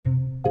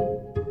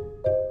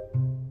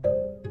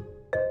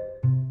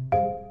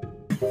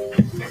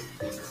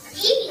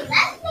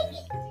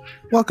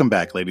Welcome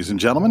back, ladies and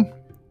gentlemen,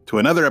 to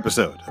another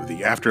episode of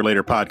the After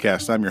Later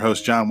podcast. I'm your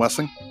host, John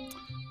Wessling.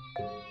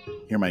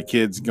 Hear my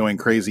kids going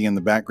crazy in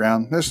the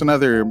background. There's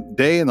another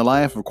day in the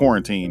life of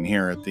quarantine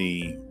here at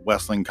the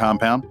Wessling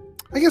compound.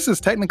 I guess it's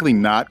technically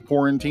not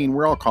quarantine.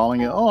 We're all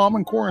calling it, oh, I'm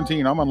in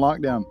quarantine, I'm on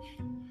lockdown.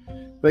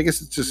 But I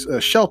guess it's just a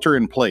shelter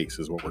in place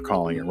is what we're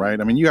calling it, right?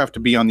 I mean, you have to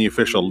be on the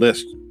official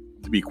list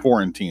to be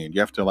quarantined.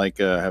 You have to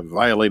have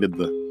violated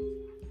the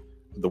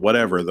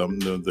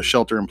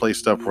shelter in place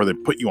stuff before they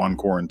put you on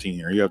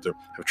quarantine, or you have to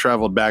have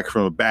traveled back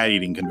from a bat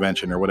eating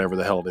convention or whatever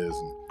the hell it is.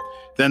 And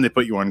then they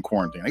put you on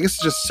quarantine. I guess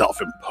it's just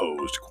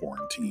self-imposed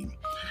quarantine.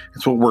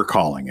 It's what we're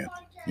calling it,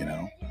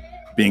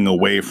 being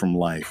away from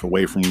life,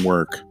 away from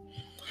work.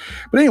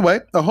 But anyway,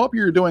 I hope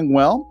you're doing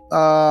well.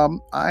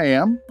 I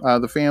am.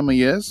 The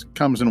family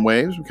comes in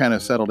waves. We kind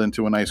of settled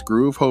into a nice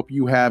groove. Hope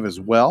you have as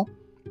well.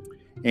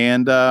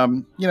 And,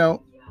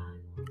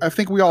 I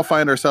think we all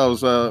find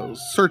ourselves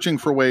searching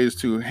for ways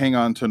to hang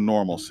on to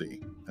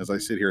normalcy as I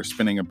sit here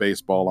spinning a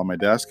baseball on my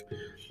desk,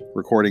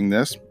 recording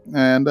this.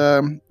 And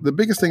the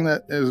biggest thing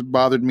that has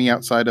bothered me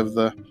outside of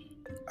the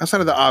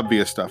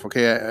obvious stuff,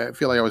 okay, I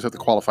feel like I always have to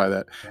qualify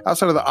that.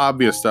 Outside of the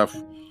obvious stuff,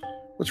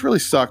 what's really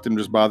sucked and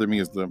just bothered me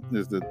is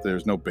that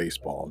there's no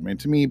baseball. I mean,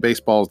 to me,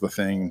 baseball is the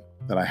thing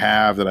that I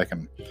have that I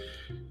can,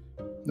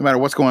 no matter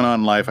what's going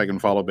on in life, I can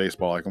follow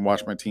baseball. I can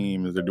watch my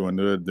team if they're doing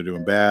good, they're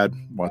doing bad,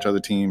 watch other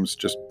teams.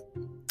 Just,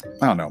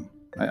 I don't know.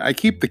 I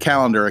keep the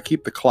calendar, I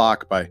keep the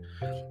clock by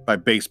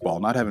baseball.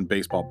 Not having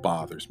baseball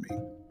bothers me.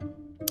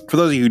 For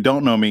those of you who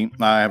don't know me,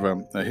 I have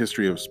a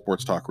history of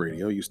sports talk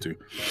radio. I used to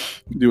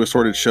do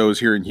assorted shows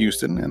here in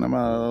Houston, and I'm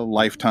a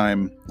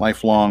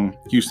lifelong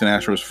Houston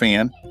Astros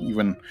fan,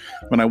 even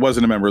when I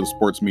wasn't a member of the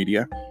sports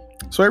media.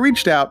 So I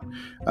reached out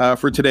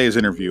for today's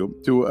interview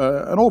to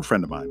an old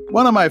friend of mine,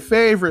 one of my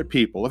favorite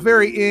people, a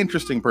very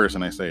interesting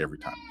person, I say every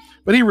time,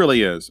 but he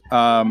really is.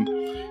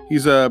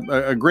 He's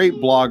a great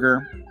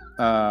blogger,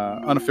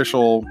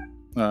 unofficial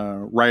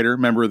writer,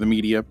 member of the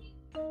media.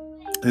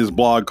 His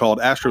blog called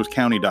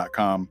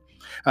astroscounty.com.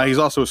 He's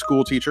also a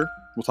school teacher.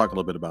 We'll talk a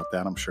little bit about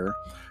that, I'm sure.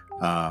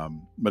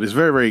 But he's a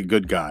very, very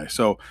good guy.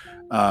 So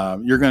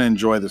you're going to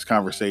enjoy this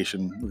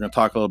conversation. We're going to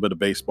talk a little bit of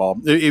baseball.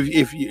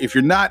 If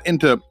you're not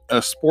into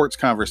a sports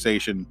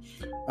conversation,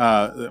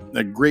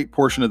 a great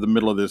portion of the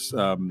middle of this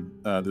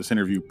this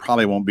interview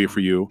probably won't be for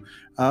you.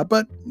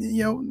 But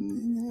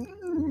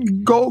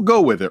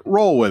go with it,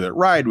 roll with it,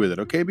 ride with it,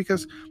 okay?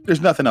 Because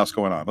there's nothing else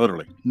going on.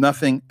 Literally,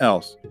 nothing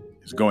else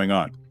is going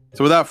on.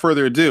 So without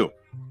further ado,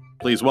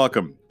 please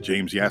welcome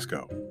James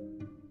Yasko.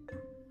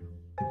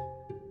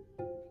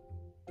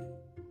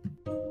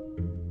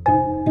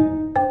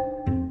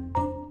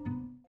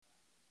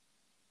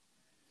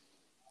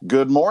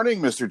 Good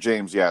morning, Mr.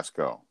 James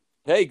Yasko.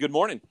 Hey, good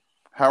morning.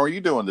 How are you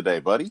doing today,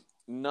 buddy?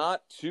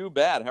 Not too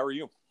bad. How are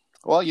you?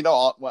 Well,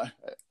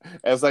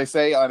 as I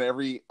say on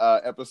every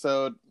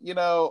episode,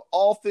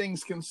 all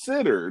things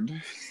considered,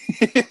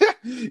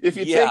 if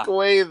you take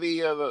away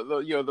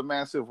the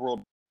massive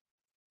world,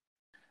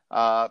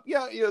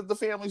 the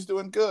family's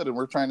doing good, and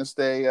we're trying to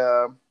stay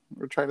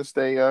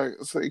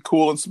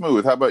cool and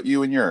smooth. How about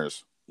you and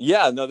yours?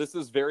 Yeah, no, this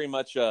is very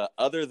much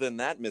other than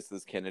that,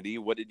 Mrs. Kennedy.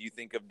 What did you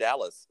think of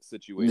Dallas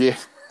situation?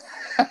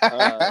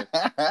 Yeah.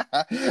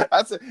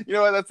 That's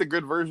a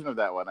good version of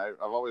that one. I've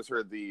always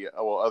heard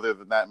other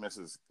than that,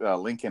 Mrs.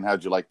 Lincoln,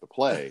 how'd you like the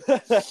play?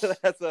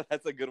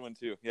 That's a good one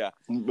too. Yeah.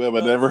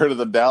 But never heard of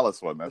the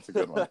Dallas one. That's a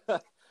good one.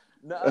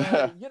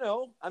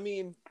 No, I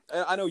mean,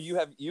 I know you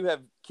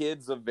have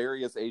kids of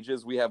various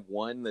ages. We have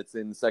one that's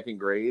in second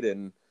grade,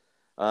 and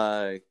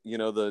I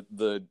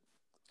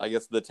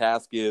guess the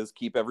task is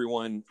keep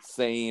everyone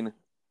sane,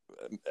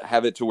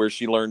 have it to where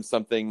she learns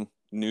something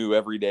new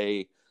every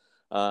day.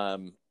 But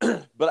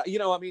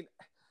I mean,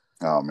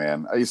 oh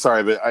man,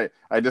 sorry, but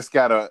I just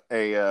got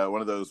a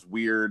one of those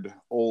weird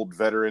old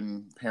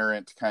veteran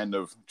parent kind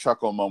of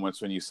chuckle moments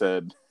when you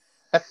said,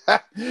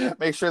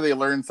 make sure they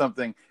learn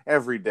something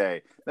every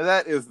day. Now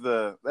that is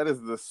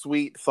the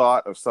sweet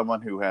thought of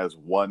someone who has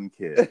one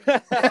kid.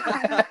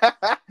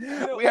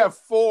 We have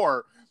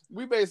four.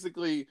 We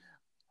basically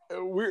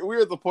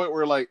we're at the point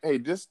where like, hey,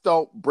 just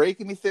don't break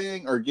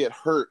anything or get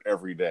hurt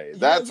every day.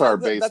 That's our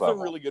base that's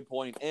level. A really good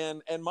point.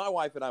 And my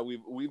wife and I,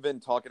 we've been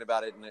talking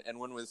about it. And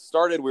when we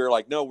started, we were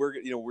like, no, we're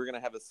going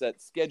to have a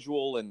set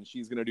schedule, and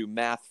she's going to do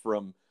math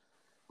from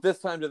this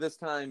time to this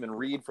time and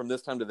read from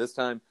this time to this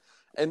time.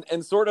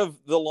 And sort of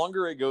the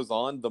longer it goes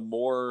on, the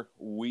more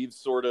we've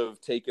sort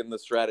of taken the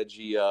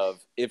strategy of,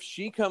 if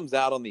she comes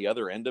out on the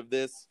other end of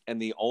this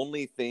and the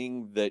only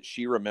thing that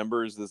she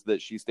remembers is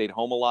that she stayed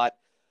home a lot,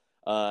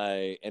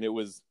 and it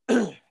was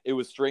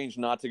strange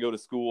not to go to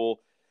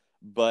school,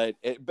 but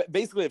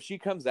basically if she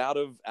comes out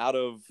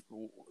of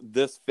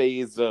this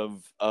phase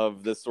of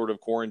this sort of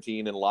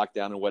quarantine and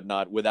lockdown and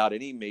whatnot without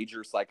any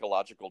major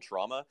psychological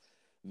trauma,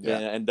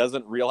 and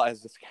doesn't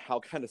realize just how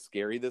kind of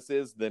scary this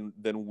is, then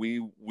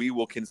we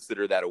will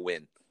consider that a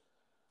win.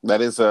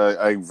 That is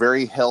a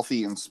very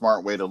healthy and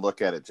smart way to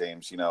look at it,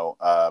 James.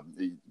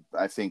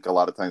 I think a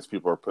lot of times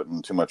people are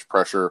putting too much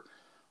pressure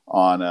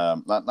on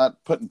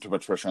not putting too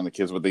much pressure on the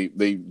kids, but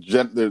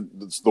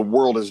the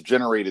world has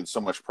generated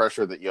so much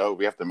pressure that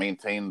we have to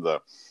maintain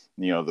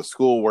the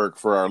schoolwork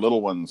for our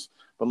little ones.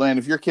 But Lan,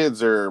 if your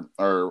kids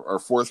are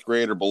fourth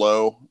grade or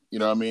below, you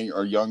know what I mean,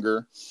 or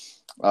younger,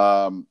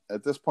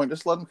 at this point,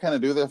 just let them kind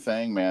of do their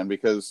thing, man.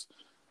 Because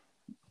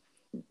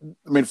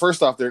I mean,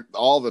 first off,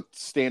 all the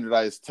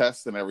standardized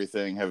tests and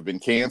everything have been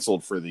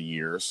canceled for the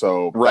year,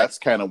 so that's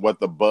kind of what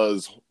the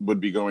buzz would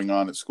be going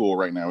on at school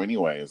right now.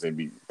 Anyway, is they'd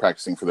be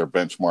practicing for their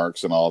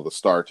benchmarks and all the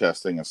STAR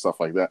testing and stuff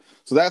like that.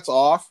 So that's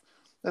off.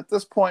 At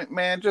this point,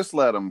 man, just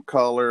let them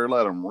color,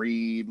 let them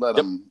read, let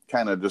them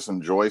kind of just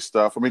enjoy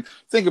stuff. I mean,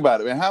 think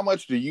about it, man. How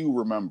much do you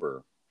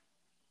remember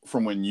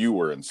from when you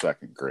were in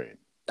second grade?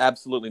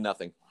 Absolutely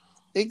nothing.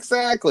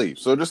 Exactly.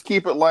 So just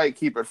keep it light,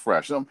 keep it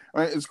fresh. I mean,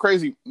 it's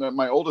crazy.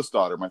 My oldest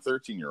daughter, my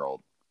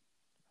 13-year-old,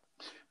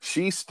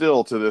 she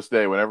still to this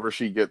day, whenever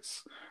she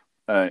gets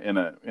in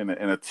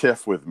a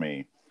tiff with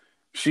me,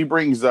 she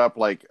brings up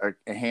like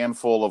a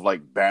handful of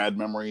like bad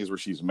memories where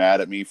she's mad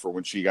at me for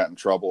when she got in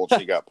trouble and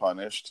she got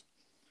punished.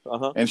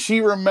 And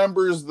she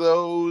remembers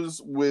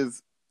those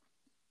with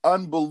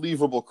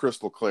unbelievable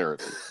crystal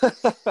clarity.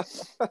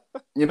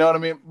 You know what I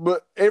mean?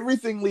 But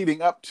everything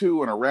leading up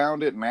to and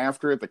around it and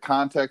after it, the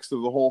context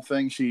of the whole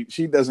thing, she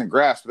doesn't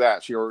grasp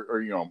that.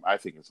 Or I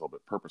think it's a little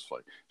bit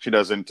purposefully. She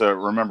doesn't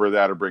remember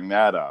that or bring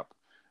that up.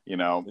 She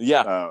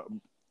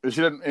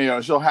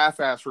doesn't. She'll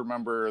half-ass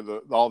remember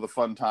all the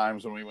fun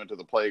times when we went to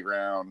the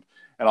playground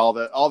and all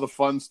the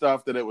fun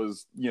stuff that it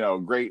was.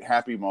 Great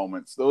happy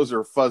moments. Those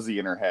are fuzzy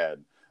in her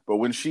head. But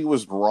when she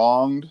was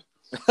wronged,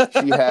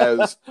 she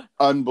has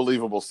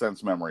unbelievable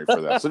sense memory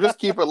for that. So just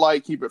keep it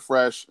light, keep it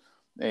fresh,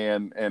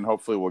 and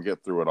hopefully we'll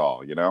get through it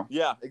all,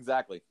 Yeah,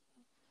 exactly.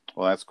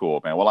 Well, that's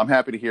cool, man. Well, I'm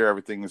happy to hear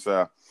everything's,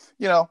 as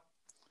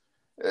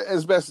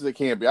best as it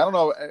can be. I don't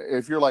know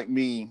if you're like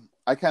me,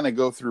 I kind of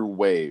go through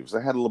waves.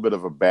 I had a little bit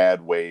of a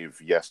bad wave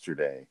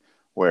yesterday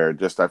where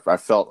just I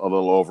felt a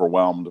little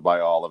overwhelmed by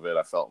all of it.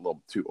 I felt a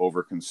little too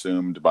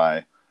overconsumed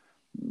by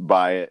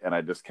it, and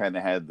I just kind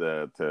of had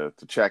to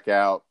check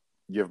out,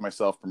 give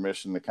myself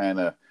permission to kind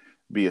of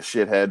be a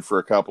shithead for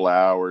a couple of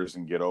hours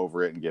and get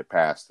over it and get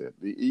past it.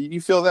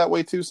 You feel that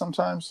way too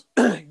sometimes?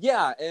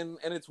 Yeah, and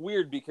it's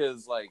weird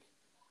because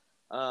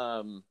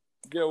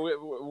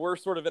we're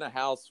sort of in a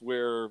house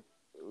where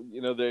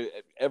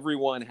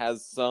everyone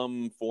has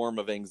some form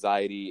of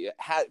anxiety,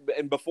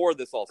 and before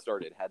this all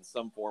started had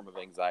some form of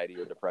anxiety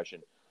or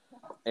depression,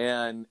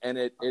 and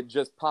it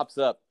just pops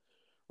up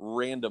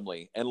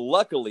randomly. And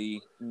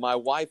luckily my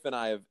wife and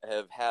I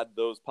have had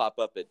those pop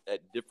up at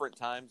different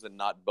times and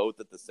not both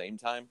at the same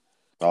time.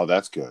 Oh,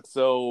 that's good.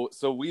 So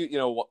we,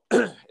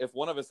 if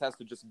one of us has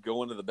to just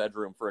go into the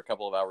bedroom for a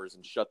couple of hours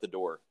and shut the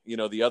door,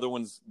 the other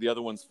one's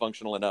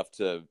functional enough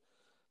to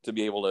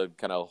be able to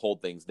kind of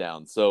hold things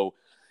down. So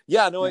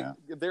there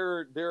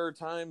are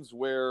times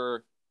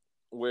where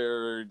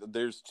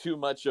there's too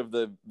much of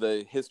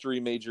the history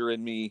major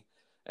in me.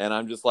 And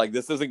I'm just like,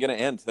 this isn't going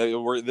to end.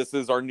 This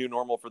is our new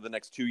normal for the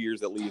next 2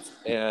 years at least.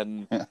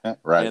 And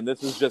right. And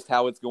this is just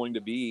how it's going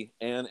to be.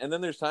 And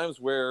then there's times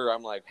where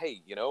I'm like,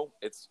 hey,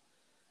 it's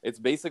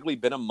basically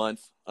been a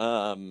month.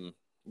 We're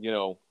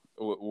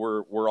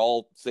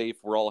all safe.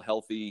 We're all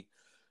healthy.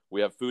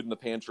 We have food in the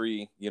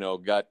pantry,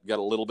 got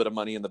a little bit of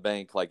money in the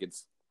bank. Like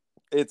it's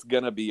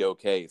going to be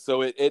okay.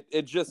 So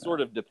it just sort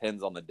of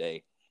depends on the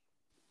day.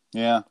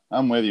 Yeah,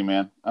 I'm with you,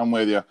 man. I'm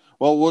with you.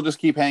 Well, we'll just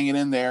keep hanging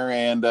in there.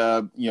 And,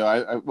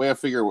 I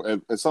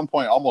figure at some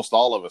point, almost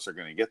all of us are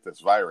going to get this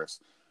virus.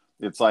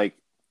 It's like,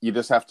 you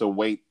just have to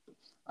wait.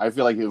 I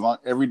feel like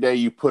every day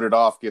you put it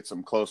off gets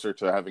them closer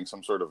to having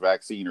some sort of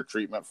vaccine or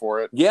treatment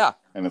for it. Yeah.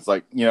 And it's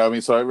like,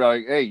 so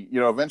everybody, hey,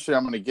 eventually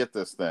I'm going to get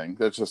this thing.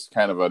 That's just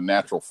kind of a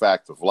natural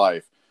fact of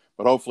life.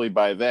 But hopefully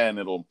by then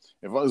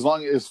as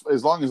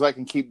long as I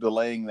can keep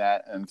delaying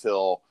that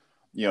until,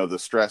 the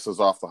stress is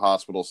off the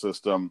hospital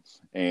system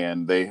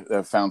and they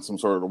have found some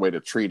sort of way to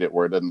treat it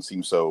where it doesn't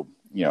seem so,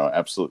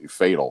 absolutely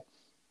fatal.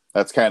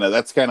 That's kind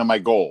of my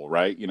goal,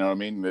 right? You know what I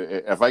mean?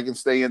 If I can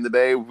stay in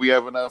today, we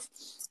have enough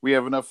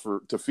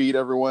to feed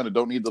everyone and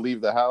don't need to leave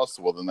the house.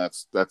 Well, then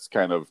that's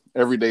kind of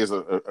every day is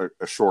a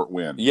short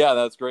win. Yeah,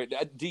 that's great.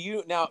 Do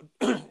you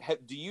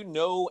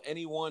know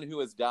anyone who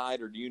has died,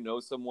 or do you know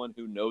someone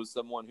who knows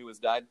someone who has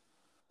died?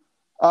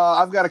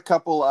 I've got a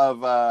couple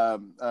of,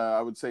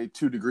 I would say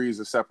 2 degrees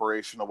of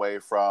separation away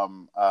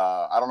from,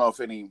 I don't know if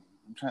I'm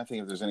trying to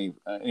think if there's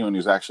anyone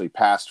who's actually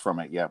passed from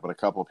it yet, but a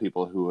couple of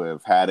people who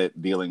have had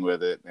it, dealing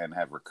with it, and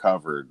have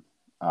recovered.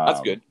 That's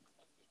good.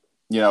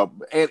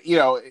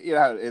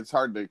 It's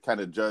hard to kind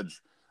of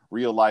judge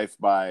real life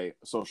by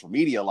social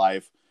media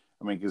life.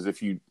 I mean, because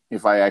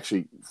if I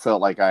actually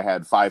felt like I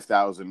had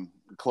 5,000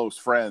 close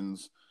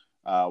friends,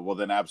 well,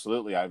 then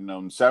absolutely. I've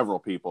known several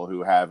people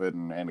who have it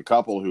and a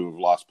couple who've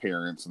lost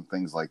parents and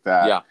things like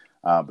that.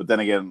 Yeah. But then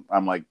again,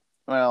 I'm like,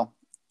 well,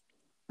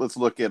 let's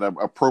look at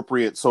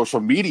appropriate social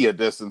media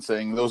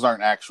distancing. Those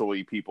aren't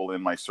actually people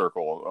in my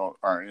circle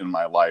or in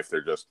my life.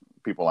 They're just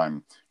people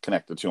I'm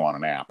connected to on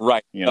an app.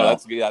 Right. You know, know,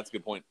 that's a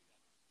good point.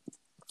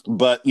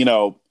 But,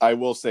 I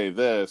will say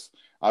this.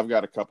 I've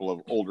got a couple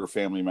of older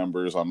family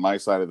members on my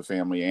side of the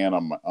family and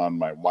on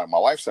my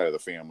wife's side of the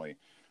family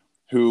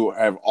who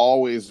have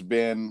always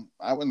been,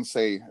 I wouldn't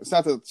say, it's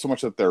not that so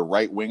much that they're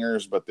right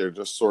wingers, but they're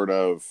just sort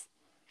of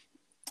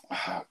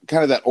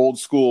kind of that old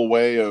school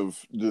way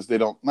of just, they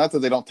don't, not that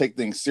they don't take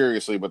things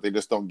seriously, but they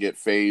just don't get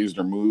phased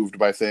or moved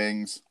by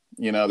things.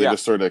 They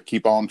just sort of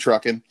keep on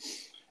trucking.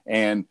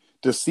 And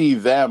to see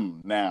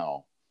them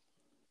now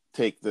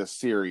take this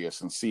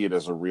serious and see it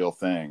as a real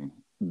thing,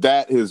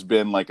 that has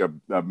been like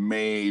a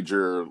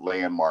major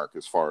landmark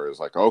as far as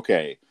like,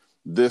 okay,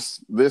 this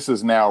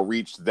has now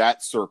reached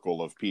that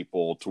circle of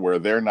people to where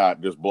they're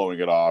not just blowing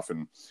it off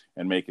and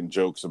making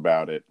jokes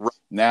about it. Right.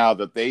 Now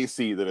that they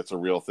see that it's a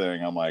real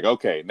thing, I'm like,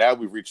 okay, now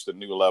we've reached a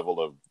new level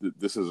of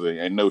this is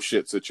a no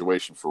shit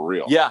situation for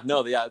real. Yeah,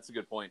 no, yeah, that's a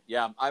good point.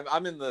 Yeah,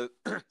 I'm in the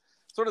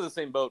sort of the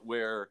same boat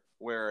where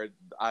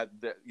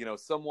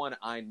someone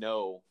I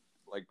know,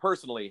 like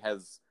personally,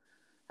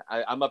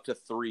 I'm up to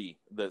 3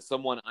 that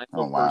someone I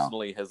know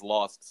personally has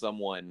lost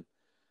someone,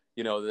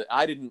 that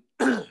I didn't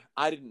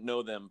I didn't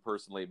know them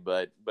personally,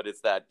 but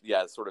it's that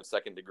sort of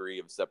second degree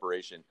of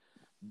separation.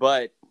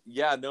 But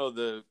yeah,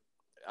 no,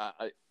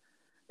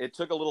 it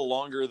took a little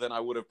longer than I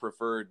would have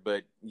preferred,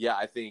 but yeah,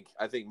 I think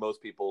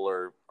most people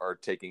are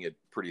taking it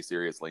pretty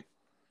seriously.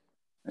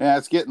 Yeah,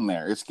 it's getting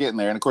there.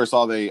 And of course,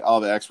 all the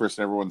experts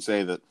and everyone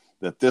say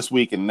that this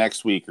week and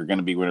next week are going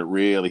to be when it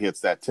really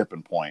hits that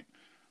tipping point,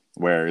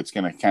 where it's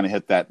going to kind of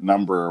hit that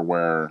number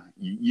where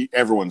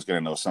everyone's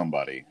going to know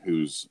somebody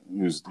who's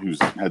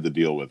had to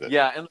deal with it.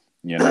 Yeah, and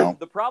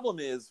the problem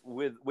is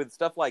with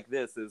stuff like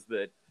this is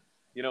that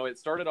it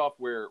started off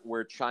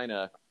where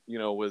China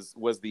was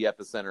the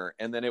epicenter,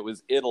 and then it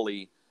was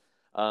Italy,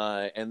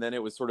 and then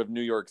it was sort of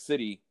New York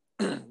City.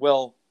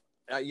 Well,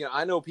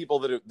 I know people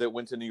that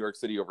went to New York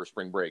City over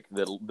spring break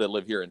that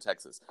live here in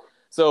Texas,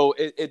 so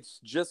it's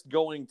just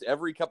going to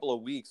every couple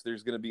of weeks.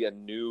 There's going to be a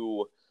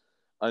new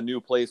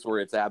place where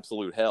it's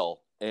absolute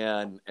hell,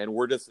 and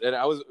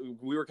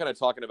we were kind of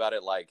talking about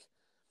it like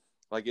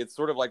it's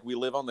sort of like we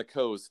live on the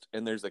coast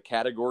and there's a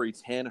category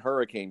 10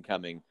 hurricane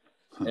coming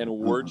and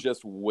we're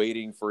just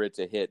waiting for it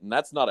to hit. And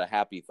that's not a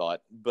happy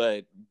thought,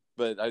 but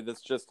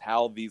that's just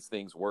how these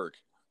things work.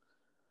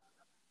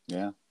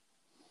 Yeah,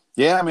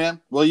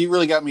 man. Well, you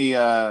really got me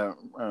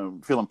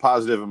feeling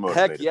positive and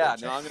motivated. Heck yeah.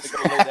 No, I'm going to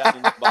go lay down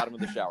in the bottom of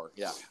the shower.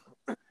 Yeah.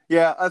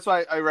 Yeah, that's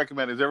why I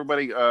recommend is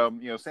everybody,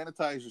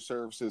 sanitize your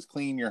surfaces,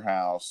 clean your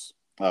house,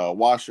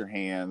 wash your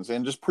hands,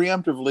 and just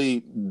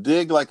preemptively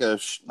dig like I'm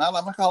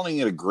not calling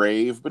it a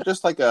grave, but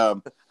just like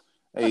a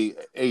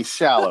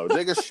shallow,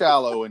 dig a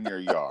shallow in your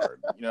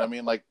yard. You know what I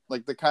mean? Like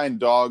the kind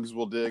dogs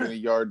will dig in a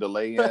yard to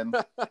lay in.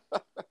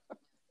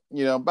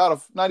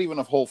 About not even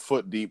a whole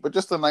foot deep, but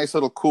just a nice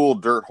little cool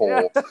dirt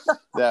hole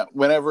that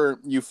whenever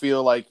you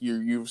feel like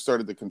you've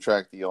started to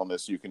contract the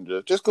illness, you can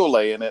just go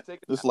lay in it.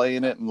 Just lay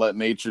in it and let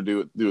nature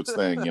do its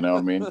thing. You know what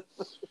I mean?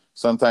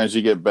 Sometimes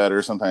you get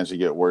better, sometimes you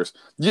get worse.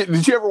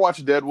 Did you ever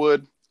watch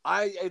Deadwood?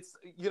 Now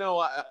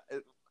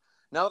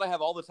that I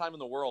have all the time in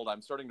the world,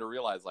 I'm starting to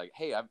realize like,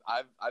 hey, I've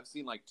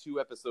seen like 2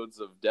 episodes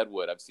of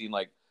Deadwood. I've seen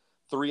like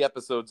 3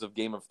 episodes of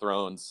Game of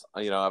Thrones. So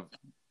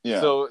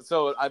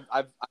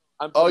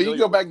you can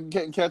go back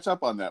and catch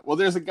up on that. Well,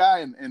 there's a guy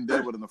in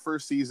Deadwood in the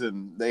first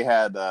season. They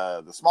had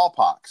the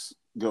smallpox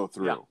go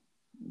through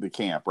the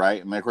camp,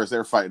 right? And of course,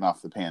 they're fighting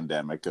off the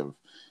pandemic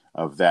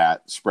of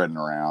that spreading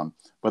around.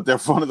 But they're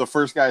one of the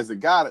first guys that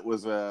got it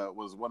was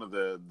one of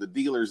the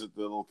dealers at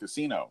the little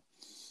casino,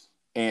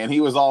 and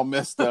he was all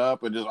messed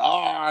up and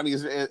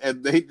just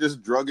and they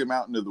just drug him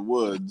out into the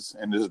woods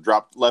and just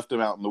left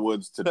him out in the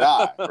woods to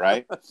die,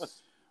 right?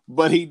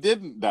 But he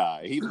didn't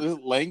die. He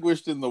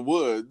languished in the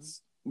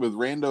woods with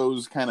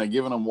randos kind of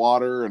giving him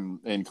water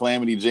and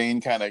Calamity Jane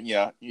kind of,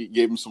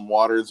 gave him some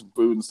water and some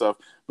food and stuff.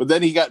 But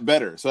then he got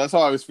better. So that's how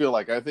I always feel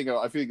like. I think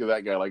of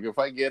that guy. Like if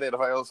I get it, if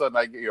I all of a sudden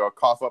I get,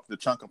 cough up the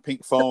chunk of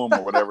pink foam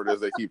or whatever it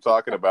is they keep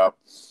talking about,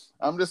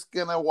 I'm just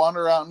going to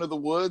wander out into the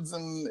woods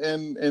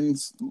and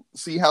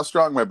see how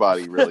strong my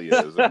body really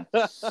is. And,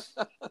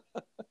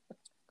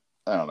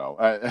 I don't know.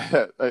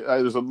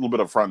 There's a little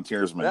bit of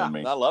frontiersman in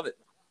me. I love it.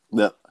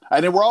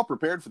 And then we're all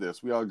prepared for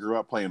this. We all grew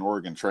up playing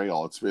Oregon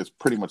Trail. It's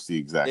pretty much the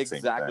exact same thing.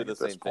 Exactly the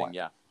same thing,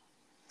 yeah.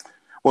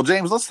 Well,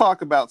 James, let's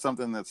talk about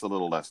something that's a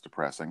little less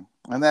depressing,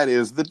 and that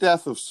is the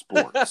death of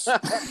sports. You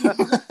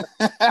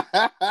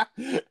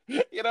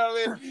know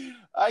what I mean?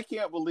 I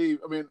can't believe,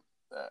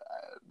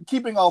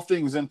 keeping all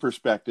things in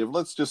perspective,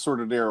 let's just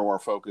sort of narrow our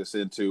focus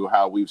into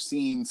how we've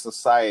seen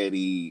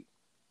society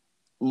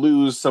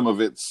lose some of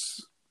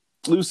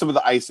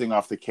the icing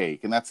off the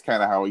cake. And that's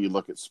kind of how you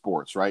look at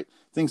sports, right?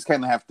 Things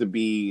kind of have to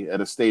be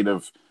at a state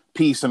of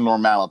peace and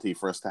normality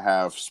for us to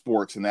have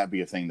sports and that be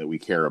a thing that we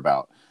care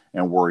about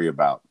and worry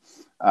about.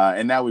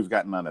 And now we've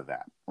got none of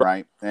that,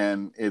 right?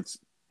 And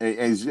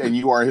and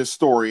you are a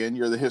historian,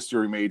 you're the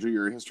history major,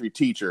 you're a history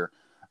teacher.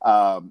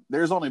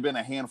 There's only been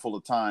a handful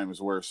of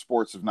times where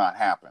sports have not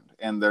happened,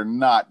 and they're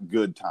not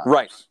good times.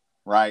 Right.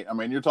 Right?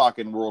 You're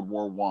talking World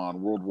War I,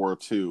 World War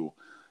II.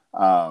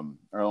 Or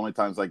only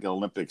times like the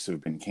Olympics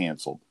have been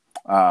canceled.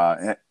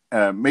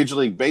 Major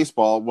League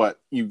Baseball, what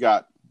you've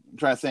got? I'm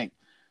trying to think.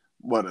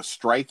 What, a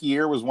strike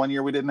year was one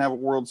year we didn't have a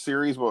World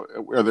Series. Well,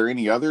 are there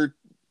any other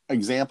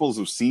examples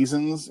of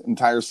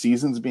entire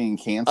seasons being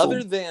canceled?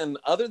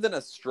 Other than a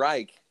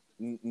strike,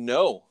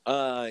 no.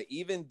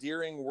 Even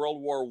during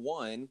World War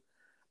One,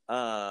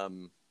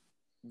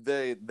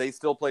 they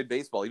still played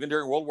baseball. Even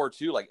during World War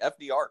II, like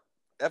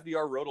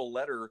FDR wrote a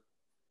letter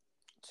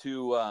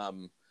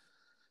to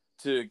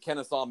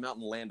Kennesaw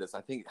Mountain Landis.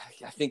 I think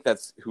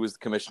that's who was the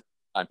commissioner.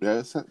 Yeah,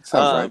 that sounds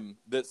right.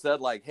 That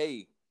said, like,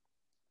 hey,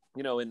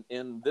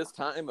 in this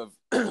time of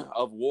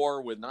of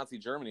war with Nazi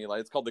Germany,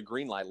 like, it's called the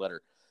Green Light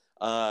Letter,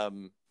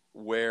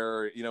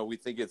 where we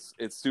think it's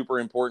super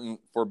important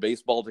for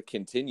baseball to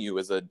continue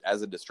as a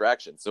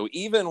distraction. So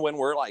even when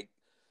we're like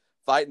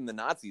fighting the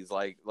Nazis,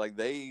 like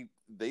they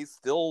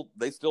still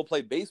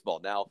play baseball.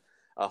 Now,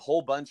 a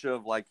whole bunch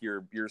of like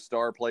your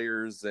star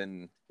players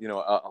and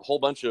a whole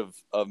bunch of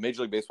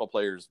Major League Baseball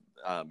players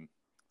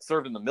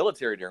served in the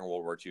military during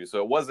World War II, so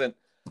it wasn't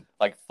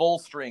like full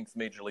strength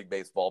Major League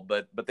Baseball,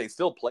 but they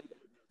still played it.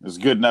 It was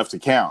good enough to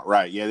count,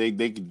 right? Yeah, they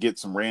could get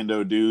some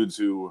rando dudes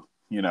who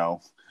a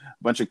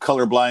bunch of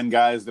colorblind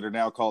guys that are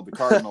now called the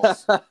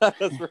Cardinals.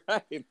 That's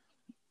right.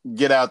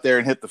 Get out there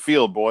and hit the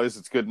field, boys.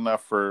 It's good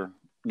enough for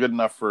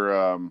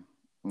the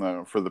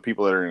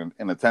people that are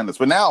in attendance.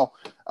 But now,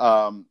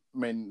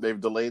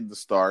 they've delayed the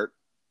start,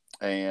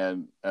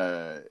 and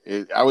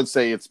I would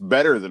say it's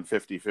better than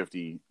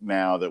 50-50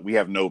 now that we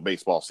have no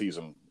baseball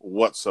season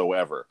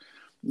whatsoever.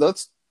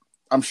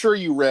 I'm sure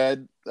you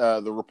read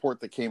the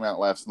report that came out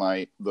last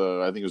night.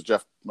 I think it was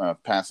Jeff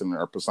Passan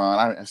or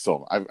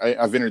Passan.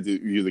 I've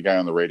interviewed the guy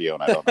on the radio,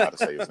 and I don't know how to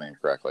say his name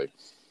correctly.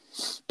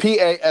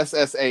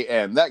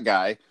 Passan, that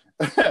guy,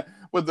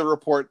 with the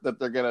report that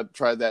they're going to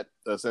try that,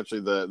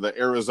 essentially the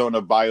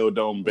Arizona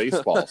Biodome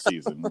baseball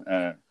season.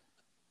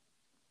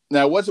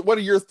 Now, what are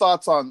your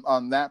thoughts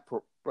on that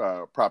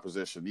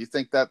proposition? Do you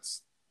think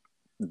that's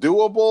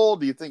doable?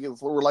 Do you think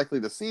we're likely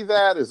to see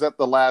that? Is that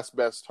the last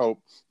best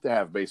hope to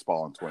have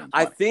baseball in 2020?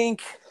 I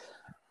think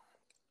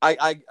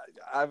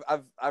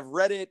I've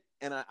read it,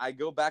 and I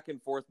go back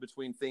and forth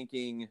between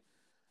thinking,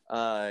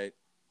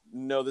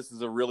 no, this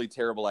is a really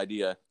terrible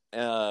idea,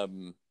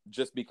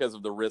 just because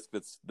of the risk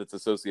that's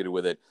associated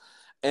with it.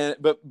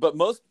 But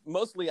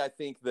mostly I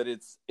think that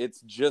it's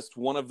just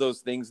one of those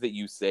things that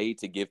you say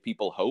to give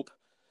people hope.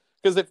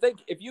 Because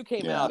if you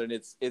came out and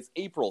it's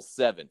April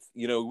 7th,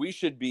 we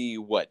should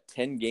be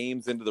 10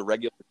 games into the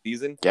regular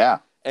season. Yeah.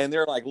 And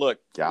they're like, look,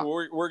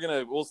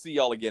 we'll see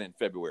y'all again in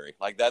February.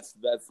 Like that's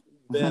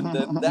and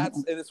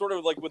it's sort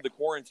of like with the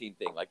quarantine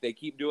thing. Like they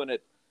keep doing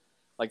it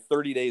like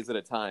 30 days at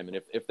a time.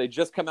 And if they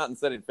just come out and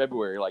said in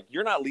February, like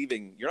you're not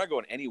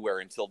going anywhere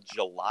until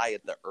July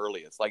at the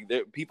earliest. Like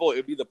it'd be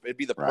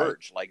the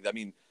purge.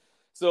 Right.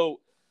 So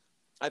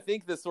I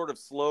think this sort of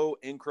slow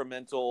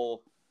incremental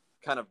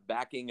kind of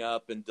backing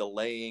up and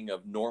delaying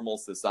of normal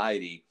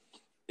society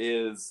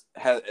has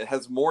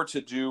more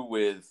to do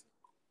with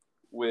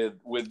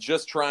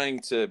just trying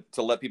to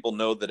let people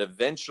know that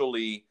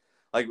eventually,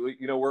 like,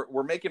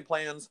 we're making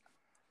plans,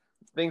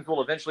 things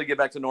will eventually get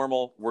back to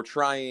normal. We're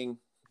trying,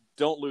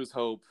 don't lose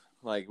hope.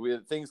 Like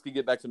things could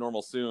get back to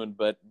normal soon,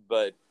 but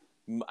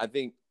I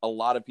think a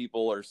lot of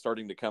people are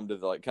starting to come to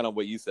the, like, kind of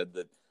what you said,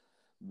 that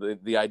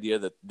the idea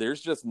that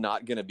there's just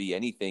not going to be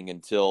anything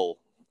until.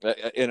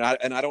 And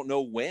I don't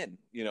know when,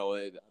 you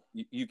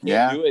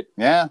can't do it.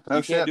 Yeah.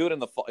 You can't do it in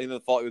the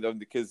fall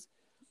because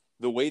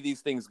the way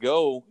these things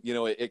go,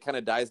 it kind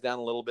of dies down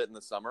a little bit in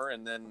the summer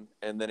and then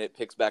it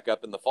picks back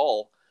up in the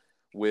fall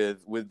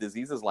with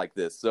diseases like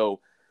this.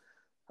 So,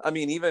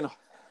 even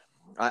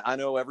I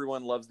know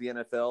everyone loves the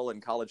NFL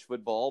and college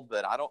football,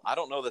 but I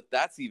don't know that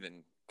that's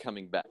even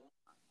coming back.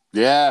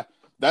 Yeah.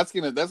 That's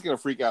gonna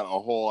freak out a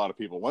whole lot of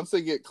people once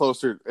they get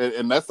closer,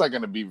 and that's not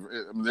going to be.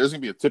 There's going to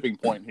be a tipping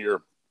point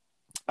here,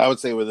 I would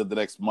say, within the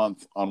next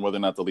month on whether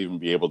or not they'll even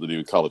be able to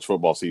do college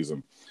football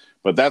season.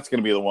 But that's going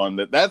to be the one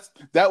that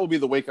will be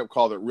the wake up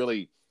call that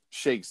really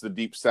shakes the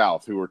deep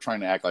South, who are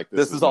trying to act like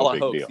this is all no a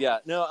big hoax. deal. Yeah,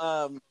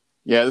 no,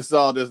 yeah, this is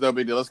all just no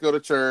big deal. Let's go to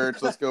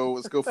church. Let's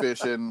go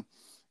fishing.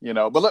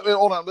 But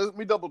hold on. Let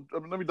me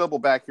double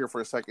back here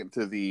for a second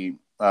to the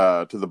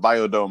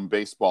Biodome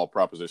baseball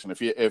proposition.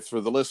 If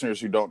for the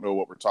listeners who don't know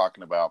what we're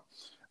talking about,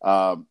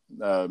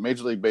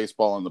 Major League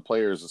Baseball and the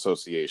Players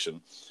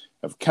Association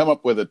have come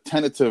up with a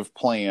tentative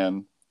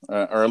plan,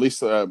 or at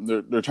least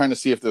they're trying to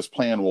see if this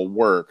plan will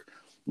work,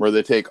 where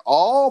they take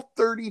all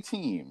 30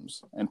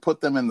 teams and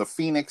put them in the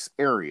Phoenix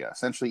area.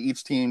 Essentially,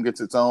 each team gets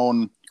its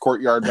own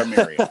courtyard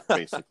area,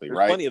 basically,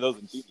 right? Plenty of those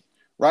in Phoenix.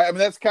 Right.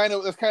 That's kind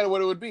of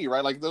what it would be,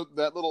 right? Like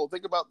that little,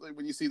 think about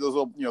when you see those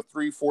little,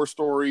 3-4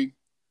 story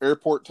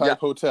airport type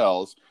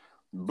hotels.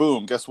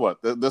 Boom. Guess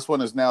what? This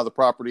one is now the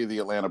property of the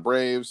Atlanta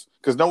Braves,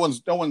 because no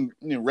one,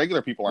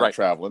 regular people aren't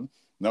traveling.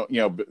 No,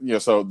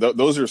 so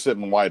those are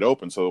sitting wide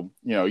open. So,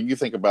 you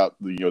think about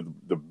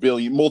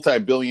the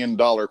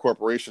multi-billion-dollar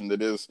corporation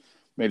that is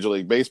Major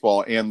League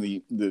Baseball, and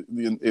the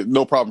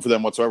no problem for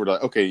them whatsoever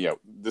to, okay,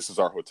 this is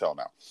our hotel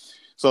now.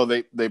 So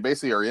they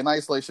basically are in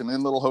isolation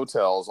in little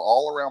hotels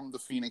all around the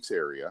Phoenix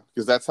area,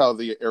 because that's how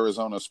the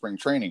Arizona spring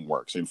training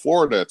works. In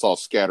Florida, it's all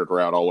scattered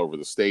around all over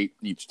the state.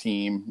 Each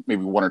team,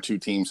 maybe one or two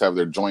teams, have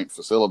their joint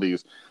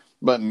facilities.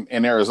 But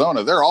in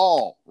Arizona, they're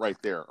all right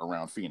there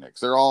around Phoenix.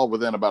 They're all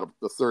within about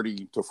a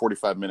 30 to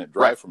 45-minute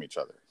drive from each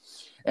other.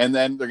 And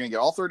then they're going to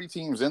get all 30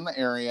 teams in the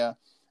area,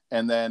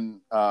 and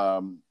then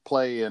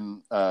play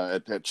in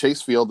at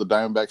Chase Field, the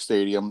Diamondback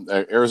Stadium,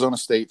 Arizona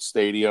State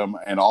Stadium,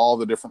 and all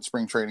the different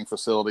spring training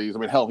facilities. I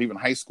mean, hell, even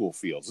high school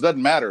fields. It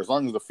doesn't matter as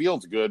long as the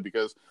field's good,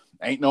 because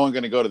ain't no one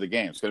going to go to the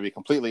game. It's going to be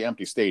completely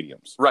empty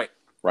stadiums. Right.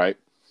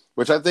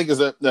 Which I think is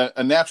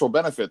a natural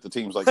benefit to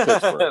teams like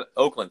Pittsburgh.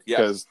 Oakland, yeah.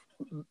 Because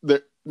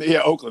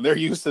Oakland, they're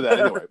used to that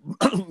anyway.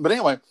 But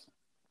anyway,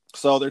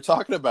 so they're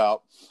talking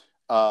about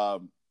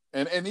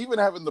and even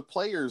having the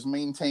players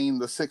maintain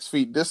the 6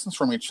 feet distance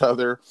from each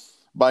other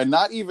by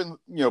not even,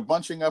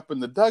 bunching up in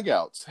the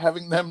dugouts,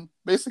 having them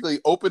basically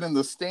open in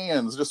the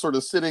stands, just sort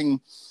of sitting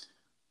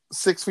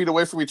 6 feet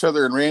away from each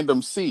other in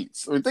random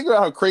seats. I mean, think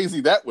about how crazy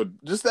that would,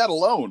 just that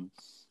alone.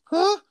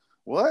 Huh?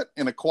 What?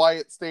 In a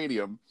quiet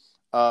stadium,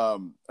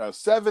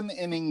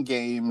 7-inning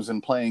games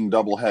and playing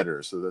double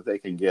headers so that they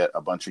can get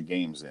a bunch of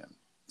games in.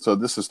 So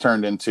this has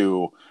turned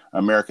into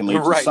American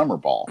Legion Summer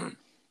Ball.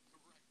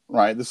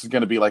 Right, this is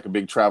going to be like a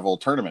big travel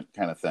tournament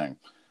kind of thing.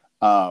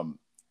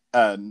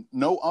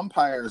 No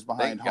umpires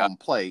behind home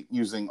plate,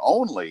 using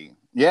only.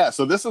 Yeah,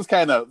 so this is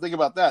kind of, think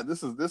about that.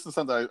 This is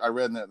something I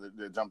read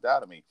that jumped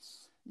out at me.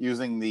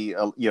 Using the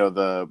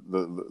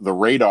the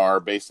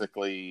radar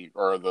basically,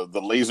 or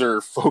the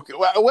laser focus,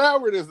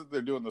 whatever it is that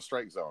they're doing the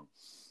strike zone.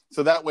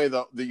 So that way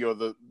the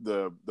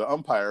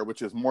umpire,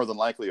 which is more than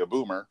likely a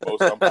boomer,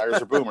 most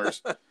umpires are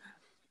boomers.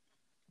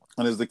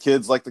 And as the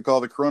kids like to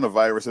call the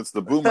coronavirus, it's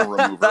the boomer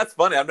remover. That's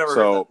funny. I've never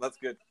heard that. That's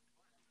good.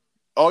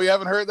 Oh, you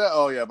haven't heard that?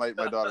 Oh, yeah. My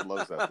daughter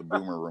loves that, the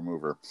boomer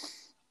remover.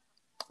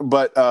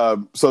 But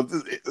so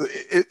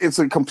it's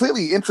a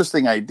completely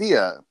interesting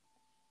idea.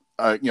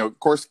 Of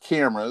course,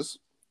 cameras.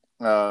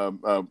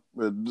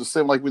 Just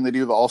same like when they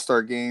do the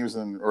All-Star games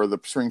or the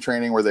spring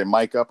training where they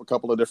mic up a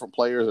couple of different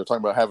players. They're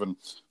talking about having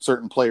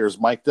certain players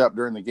mic'd up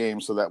during the game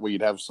so that way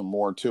you'd have some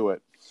more to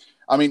it.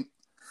 I mean,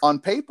 on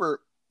paper,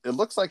 it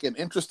looks like an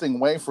interesting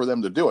way for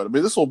them to do it. I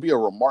mean, this will be a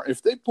remark.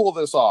 If they pull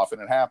this off and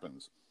it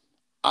happens,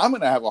 I'm going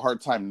to have a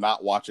hard time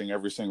not watching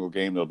every single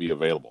game that'll be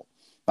available.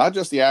 Not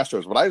just the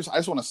Astros, but I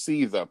just want to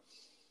see the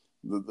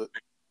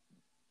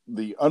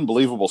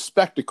unbelievable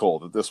spectacle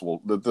that this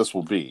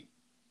will be.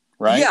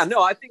 Right? Yeah,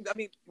 no, I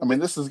mean,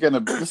 this is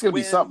gonna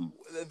be something.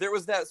 There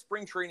was that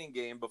spring training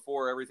game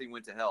before everything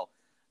went to hell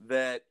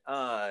that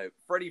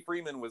Freddie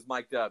Freeman was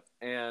mic'd up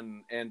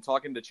and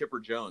talking to Chipper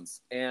Jones.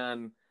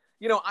 And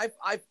I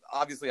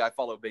obviously I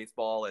follow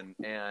baseball and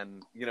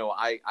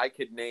I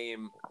could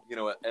name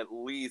at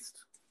least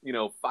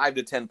 5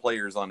 to 10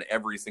 players on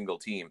every single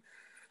team.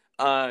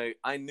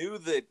 I knew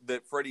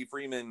that Freddie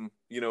Freeman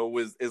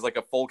is like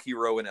a folk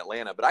hero in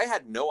Atlanta, but I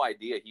had no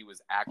idea he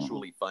was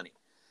actually funny.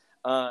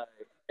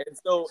 And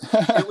so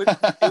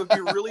it would be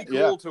really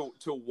cool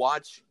to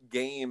watch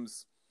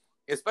games,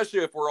 especially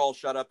if we're all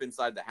shut up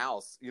inside the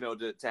house.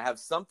 To have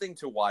something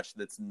to watch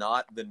that's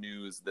not the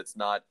news, that's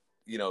not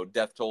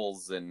death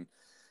tolls and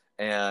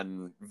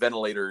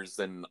ventilators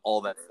and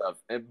all that stuff,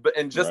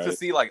 and just to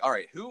see, like, all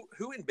right,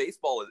 who in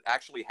baseball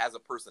actually has a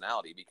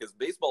personality, because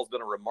baseball's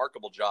done a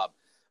remarkable job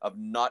of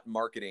not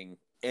marketing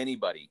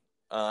anybody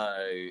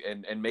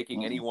and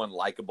making anyone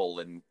likable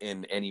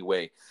in any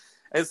way.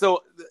 And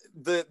so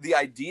the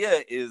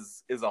idea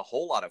is a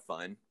whole lot of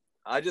fun.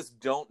 I just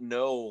don't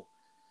know,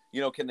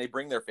 can they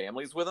bring their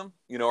families with them?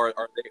 Are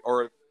they,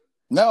 or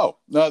no,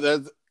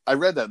 I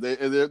read that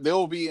they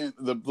will be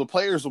the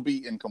players will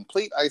be in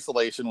complete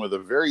isolation with a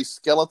very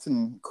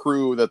skeleton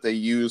crew that they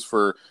use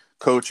for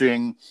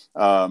coaching,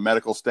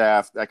 medical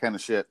staff, that kind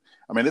of shit.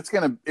 I mean, if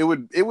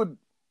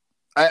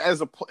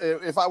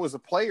I was a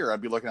player,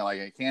 I'd be looking at like,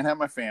 I can't have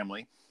my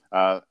family,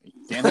 can't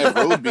have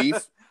road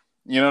beef.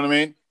 You know what I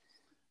mean?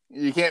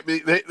 You can't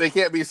be they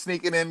can't be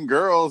sneaking in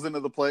girls into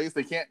the place.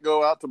 They can't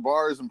go out to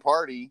bars and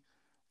party.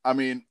 I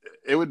mean,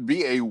 it would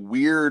be a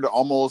weird,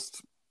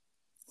 almost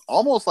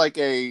like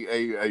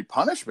a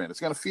punishment.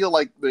 It's going to feel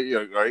like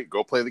all right,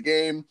 go play the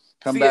game,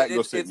 come back,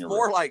 go sit in your room. It's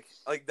more like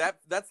that.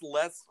 That's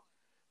less.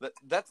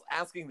 That's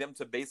asking them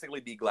to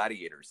basically be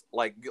gladiators.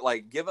 Like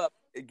give up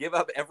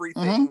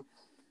everything. Mm-hmm.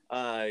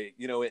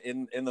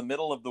 In the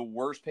middle of the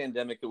worst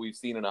pandemic that we've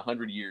seen in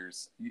 100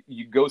 years,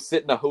 you go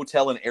sit in a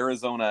hotel in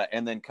Arizona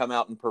and then come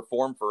out and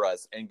perform for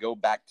us and go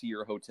back to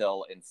your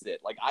hotel and sit.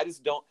 Like, I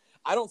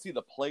don't see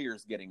the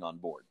players getting on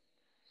board.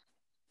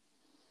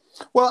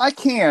 Well, I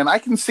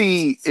can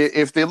see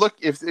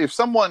if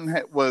someone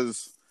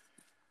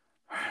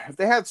if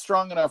they had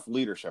strong enough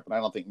leadership, and I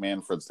don't think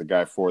Manfred's the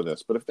guy for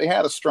this, but if they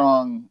had a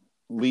strong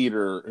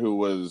leader who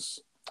was,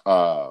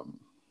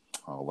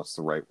 what's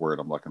the right word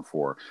I'm looking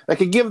for? That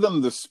could give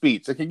them the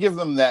speech. That could give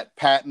them that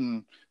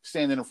Patton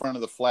standing in front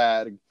of the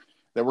flag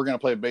that we're going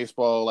to play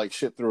baseball like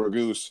shit through a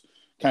goose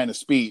kind of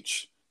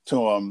speech to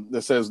them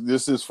that says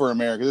this is for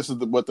America. This is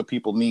what the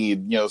people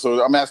need.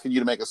 So I'm asking you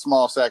to make a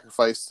small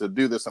sacrifice to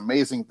do this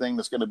amazing thing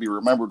that's going to be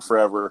remembered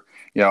forever.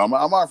 I'm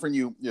offering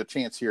you a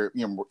chance here.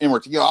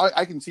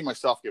 I can see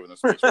myself giving this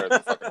speech better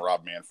than fucking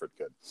Rob Manfred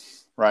could,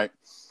 right?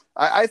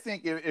 I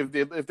think if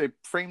they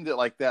framed it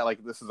like that,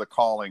 like this is a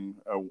calling,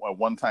 a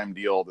one-time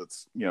deal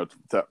that's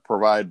to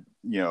provide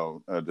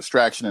a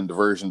distraction and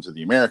diversion to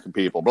the American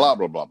people, blah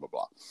blah blah blah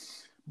blah.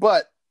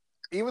 But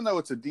even though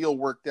it's a deal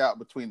worked out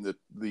between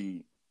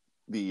the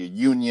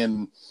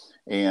union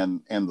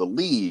and the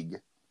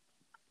league,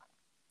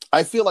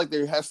 I feel like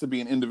there has to be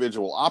an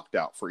individual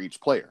opt-out for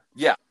each player.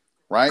 Yeah.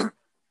 Right?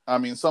 I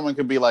mean, someone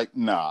could be like,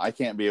 nah, I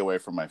can't be away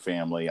from my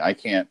family. I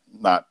can't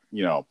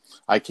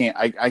I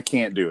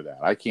can't do that.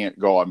 I can't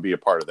go and be a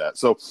part of that.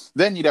 So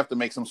then you'd have to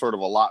make some sort of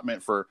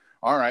allotment for,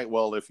 all right,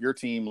 well, if your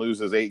team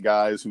loses 8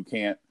 guys who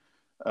can't,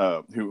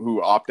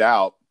 who opt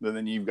out,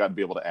 then you've got to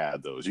be able to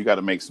add those. You got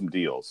to make some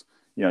deals.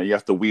 You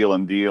have to wheel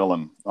and deal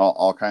and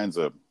all kinds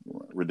of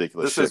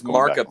ridiculous shit. This is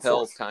Mark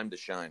Appel's time to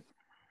shine.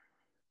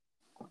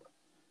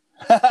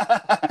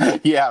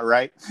 Yeah,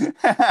 right.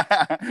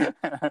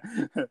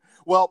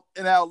 Well,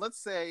 now let's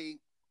say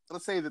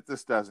that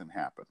this doesn't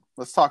happen.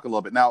 Let's talk a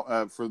little bit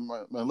now for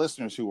my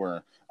listeners who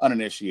are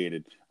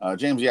uninitiated.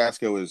 James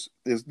Yasko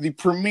is the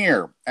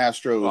premier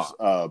Astros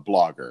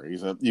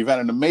blogger. You've had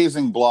an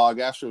amazing blog,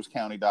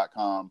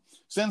 AstrosCounty.com,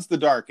 since the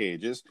dark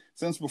ages,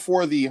 since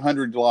before the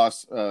 100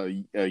 loss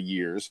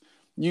years.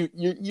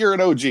 You're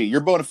an OG. Your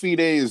bona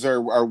fides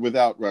are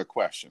without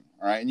question.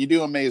 All right. And you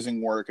do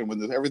amazing work. And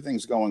when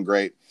everything's going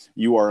great,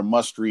 you are a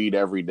must read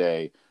every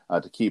day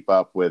to keep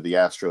up with the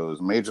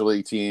Astros major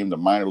league team, the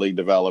minor league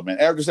development,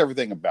 just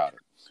everything about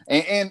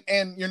it.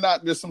 And you're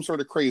not just some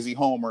sort of crazy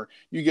homer.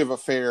 You give a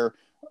fair,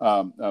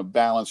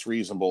 balanced,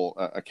 reasonable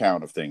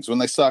account of things. When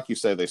they suck, you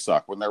say they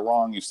suck. When they're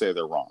wrong, you say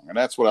they're wrong. And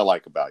that's what I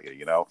like about you,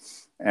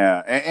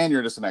 and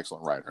you're just an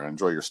excellent writer. I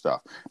enjoy your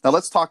stuff. Now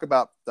let's talk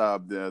about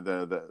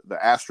the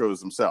Astros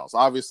themselves.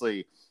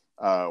 Obviously,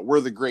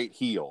 we're the great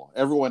heel.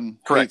 Everyone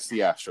hates the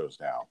Astros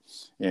now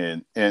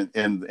in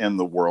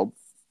the world.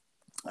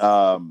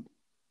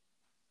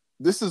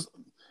 This is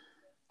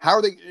how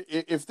are they?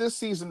 If this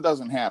season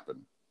doesn't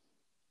happen,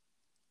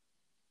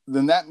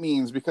 then that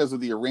means because of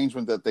the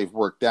arrangement that they've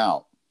worked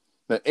out,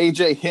 that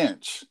AJ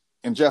Hinch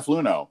and Jeff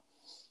Luhnow,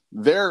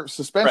 their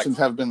suspensions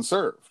have been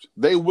served.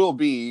 They will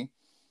be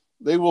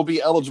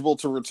eligible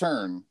to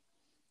return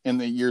in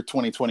the year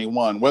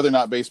 2021, whether or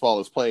not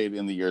baseball is played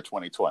in the year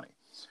 2020.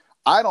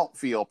 I don't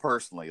feel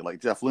personally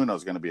like Jeff Luhnow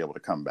is going to be able to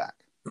come back.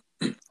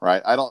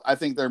 Right? I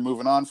think they're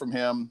moving on from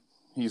him.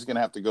 He's going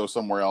to have to go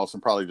somewhere else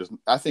and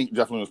I think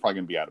Jeff Luhnow is probably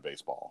going to be out of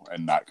baseball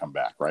and not come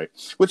back. Right.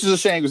 Which is a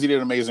shame because he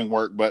did amazing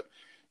work, but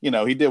he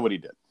did what he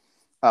did.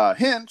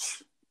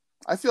 Hinch,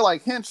 I feel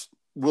like Hinch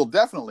will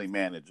definitely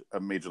manage a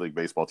Major League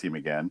Baseball team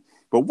again.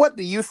 But what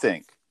do you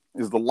think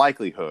is the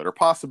likelihood or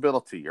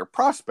possibility or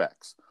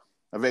prospects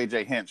of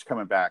AJ Hinch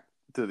coming back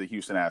to the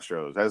Houston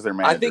Astros as their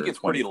manager? I think it's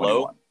pretty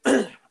low.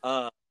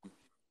 I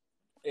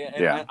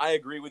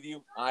agree with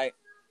you.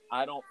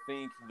 I don't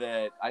think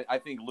that I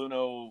think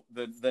Luhnow,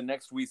 the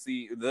next we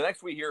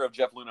hear of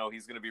Jeff Luhnow,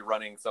 he's going to be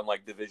running some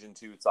like Division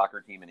II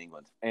soccer team in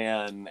England,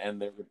 and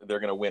they're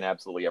going to win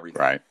absolutely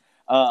everything. Right.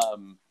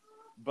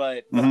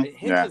 But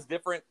Hinch is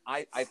different.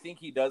 I think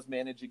he does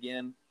manage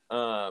again.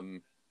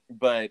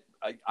 But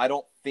I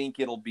don't think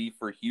it'll be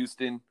for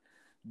Houston.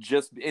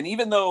 And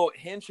even though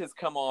Hinch has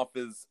come off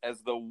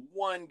as the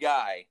one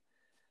guy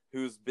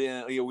who's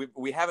been,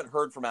 we haven't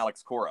heard from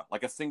Alex Cora,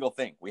 like a single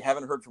thing. We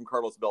haven't heard from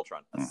Carlos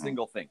Beltran, a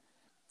single thing.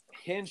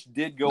 Hinch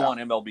did go on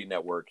MLB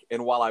Network,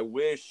 and while I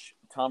wish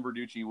Tom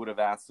Verducci would have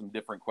asked some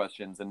different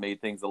questions and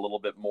made things a little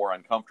bit more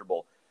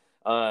uncomfortable,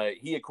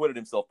 he acquitted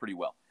himself pretty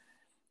well.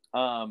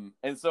 And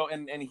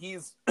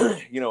he's,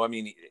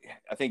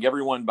 I think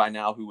everyone by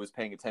now who was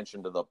paying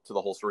attention to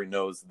the whole story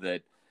knows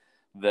that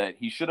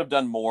he should have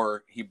done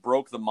more. He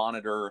broke the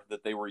monitor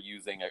that they were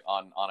using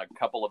on a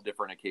couple of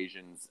different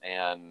occasions,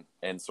 and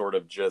sort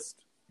of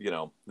just, he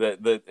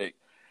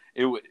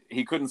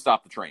couldn't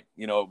stop the train.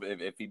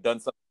 If he'd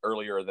done something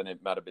earlier, then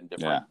it might have been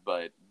different.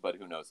 Yeah. But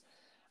who knows?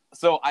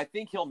 So I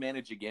think he'll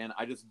manage again.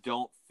 I just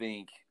don't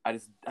think.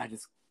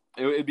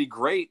 It'd be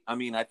great. I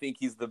mean, I think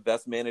he's the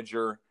best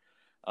manager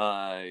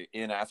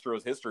in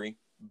Astros history,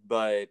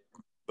 but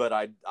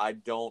I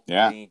don't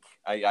think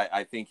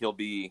I think he'll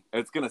be.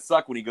 It's going to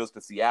suck when he goes to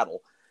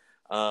Seattle,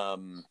 but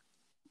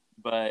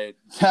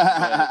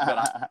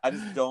I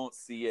just don't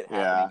see it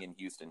happening in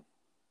Houston.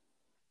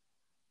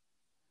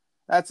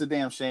 That's a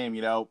damn shame,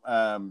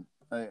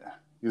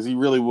 because he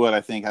really would.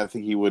 I think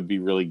he would be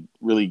really,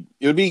 really.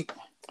 It would be,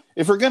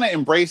 if we're going to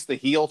embrace the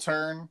heel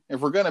turn, if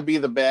we're going to be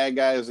the bad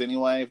guys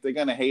anyway, if they're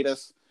going to hate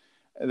us,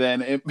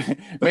 then it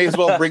may as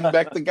well bring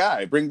back the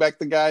guy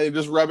and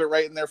just rub it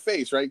right in their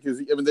face, right? Because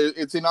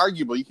it's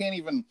inarguable. You can't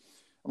even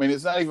I mean,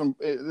 it's not even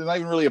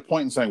really a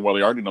point in saying, well,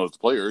 he already knows the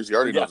players, he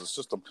already knows the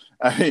system.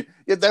 I mean,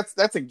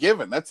 that's a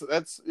given.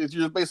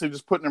 You're basically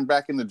just putting him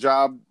back in the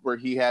job where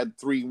he had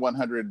 3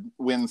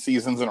 100-win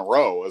seasons in a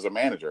row as a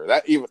manager.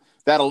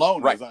 That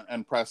alone is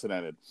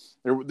unprecedented.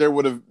 There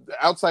would have,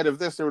 outside of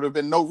this, there would have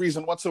been no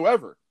reason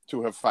whatsoever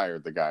to have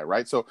fired the guy,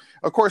 right? So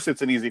of course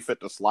it's an easy fit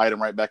to slide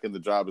him right back in the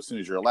job as soon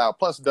as you're allowed.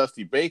 Plus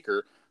Dusty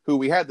Baker, who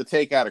we had to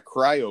take out of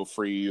cryo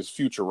freeze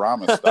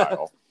Futurama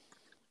style.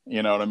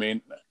 You know what I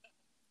mean?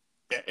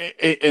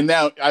 And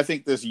now I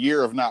think this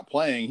year of not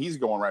playing, he's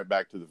going right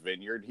back to the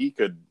vineyard. He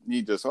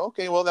just,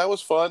 okay, well, that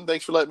was fun.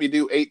 Thanks for letting me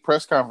do 8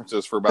 press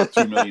conferences for about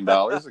 $2 million.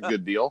 A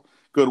good deal.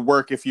 Good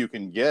work if you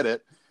can get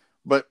it.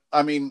 But,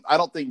 I mean, I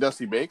don't think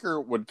Dusty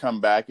Baker would come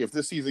back. If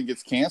this season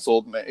gets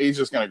canceled, he's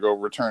just going to go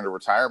return to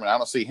retirement. I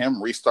don't see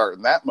him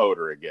restarting that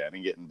motor again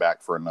and getting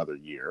back for another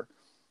year,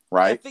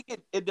 right? I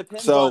think it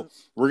depends So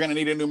we're going to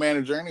need a new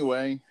manager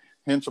anyway.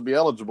 Hinch will be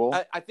eligible.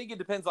 I think it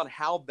depends on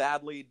how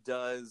badly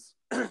does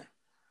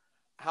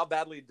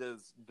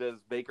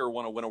Baker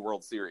want to win a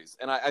World Series.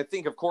 And I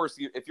think, of course,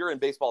 if you're in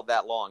baseball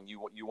that long,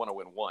 you want to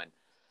win one.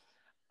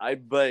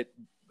 But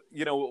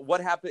you know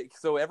what happened.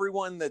 So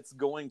everyone that's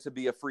going to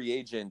be a free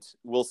agent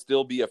will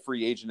still be a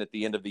free agent at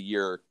the end of the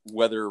year,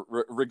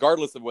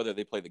 regardless of whether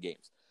they play the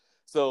games.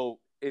 So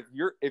if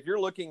you're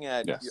looking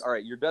at, all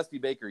right, you're Dusty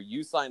Baker,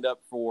 you signed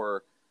up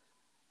for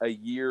a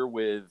year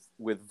with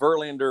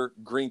Verlander,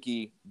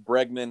 Greinke,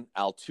 Bregman,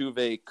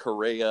 Altuve,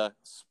 Correa,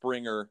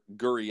 Springer,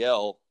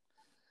 Gurriel,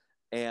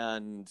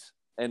 and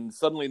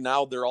suddenly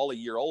now they're all a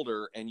year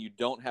older, and you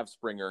don't have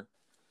Springer,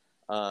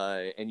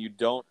 and you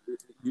don't.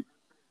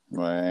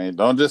 Wait,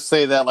 don't just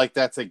say that like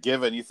that's a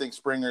given. You think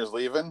Springer's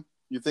leaving?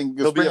 You think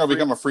Springer will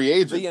become a free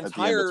agent? The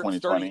entire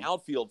starting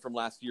outfield from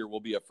last year will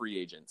be a free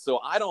agent. So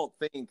I don't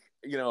think,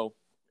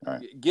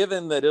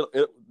 given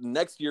that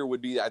next year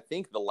would be, I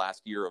think, the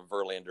last year of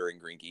Verlander and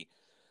Greinke.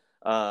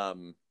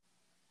 I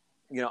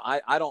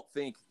don't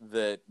think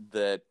that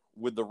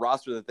with the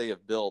roster that they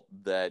have built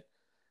that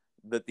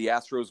the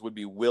Astros would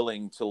be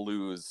willing to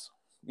lose.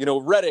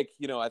 Reddick,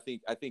 I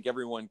think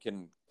everyone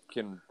can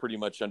pretty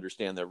much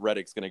understand that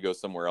Reddick's going to go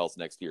somewhere else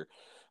next year,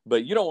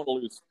 but you don't want to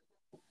lose.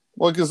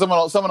 Well, because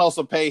someone else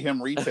will pay him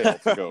retail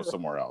to go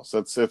somewhere else.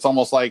 It's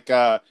almost like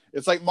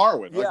it's like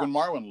Marwin. Like when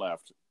Marwin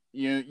left,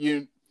 we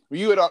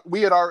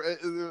had our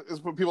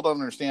is what people don't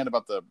understand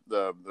about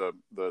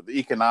the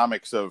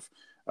economics of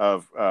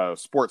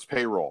sports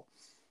payroll.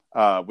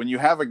 When you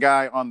have a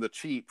guy on the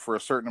cheap for a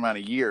certain amount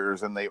of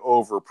years and they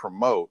over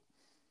promote.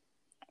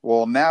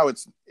 Well, now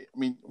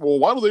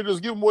why don't they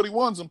just give him what he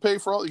wants and pay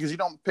for all? Because you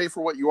don't pay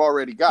for what you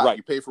already got. Right.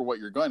 You pay for what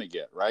you're going to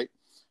get, right?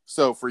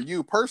 So for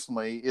you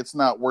personally, it's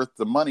not worth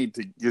the money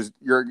because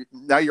you're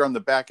on the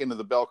back end of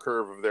the bell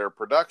curve of their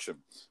production.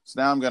 So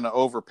now I'm going to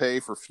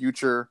overpay for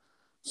future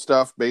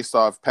stuff based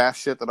off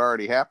past shit that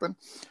already happened.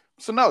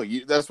 So no,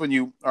 that's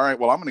when all right,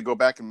 well, I'm going to go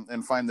back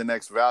and find the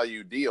next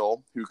value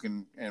deal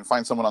and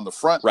find someone on the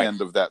front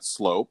end of that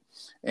slope.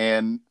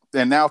 And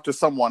now to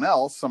someone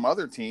else, some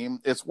other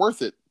team, it's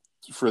worth it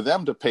for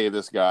them to pay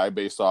this guy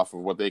based off of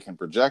what they can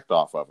project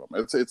off of him.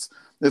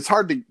 It's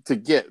hard to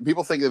get.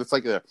 People think that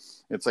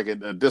it's like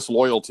a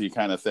disloyalty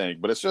kind of thing,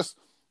 but it's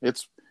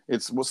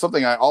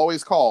something I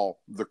always call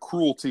the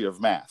cruelty of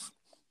math.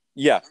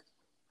 Yeah.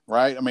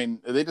 Right. I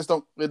mean, they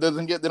don't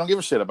give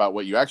a shit about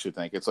what you actually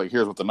think. It's like,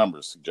 here's what the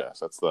numbers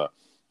suggest. That's the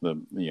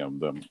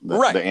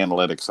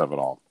analytics of it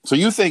all. So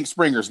you think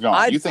Springer's gone?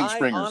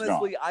 Springer's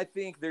honestly, gone? I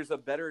think there's a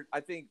better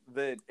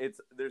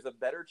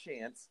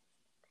chance.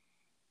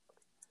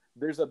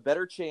 There's a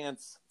better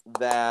chance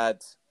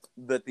that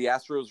the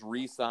Astros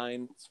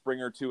re-sign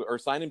Springer or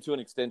sign him to an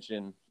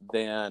extension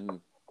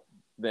than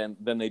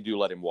they do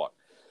let him walk.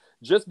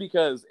 Just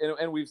because,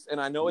 and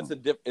I know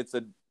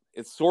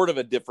it's sort of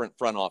a different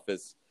front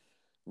office.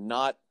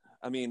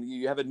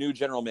 You have a new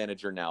general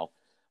manager now,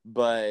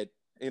 but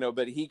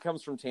he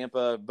comes from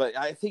Tampa. But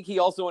I think he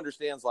also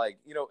understands,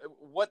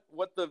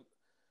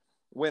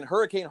 when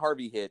Hurricane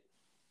Harvey hit,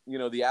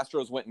 the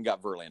Astros went and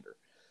got Verlander.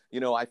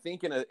 I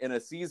think in a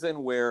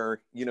season where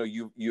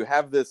you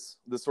have this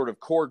sort of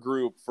core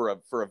group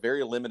for a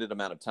very limited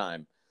amount of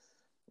time,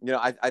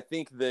 I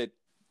think that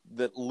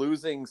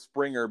losing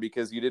Springer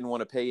because you didn't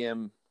want to pay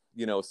him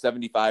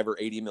 $75 or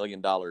 $80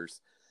 million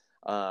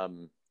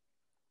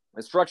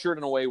is structured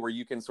in a way where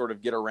you can sort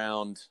of get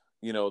around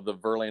the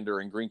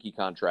Verlander and Greinke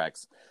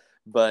contracts.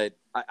 But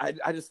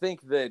I just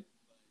think that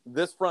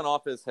this front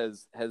office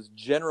has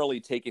generally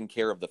taken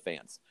care of the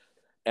fans.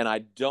 And I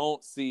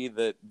don't see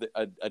that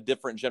a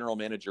different general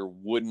manager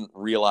wouldn't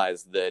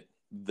realize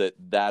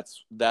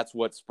that's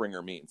what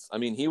Springer means. I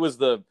mean, he was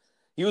the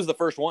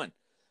first one.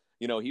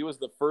 He was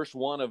the first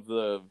one of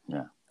the.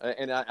 Yeah.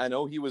 And I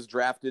know he was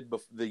drafted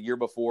the year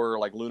before,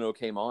 like Luno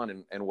came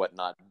on and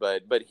whatnot.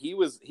 But he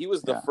was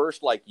the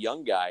first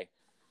young guy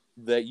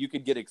that you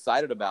could get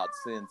excited about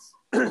since.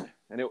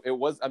 And it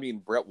was,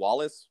 Brett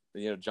Wallace,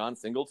 John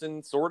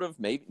Singleton, sort of,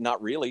 maybe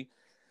not really.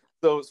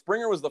 So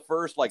Springer was the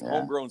first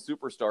homegrown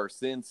superstar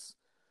since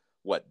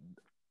what?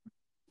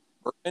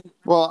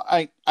 Well,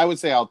 I would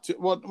say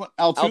Altuve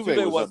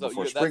Altuve was was up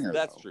before that's Springer,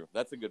 though. true.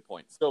 That's a good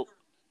point. So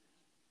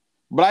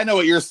But I know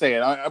what you're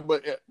saying.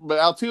 But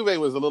Altuve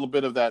was a little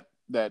bit of that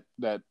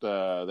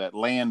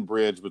land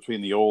bridge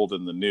between the old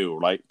and the new,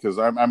 right? Because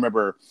I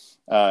remember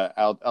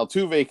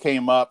Altuve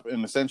came up,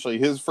 and essentially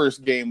his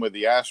first game with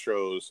the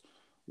Astros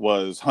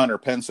was Hunter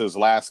Pence's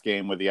last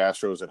game with the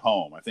Astros at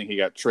home. I think he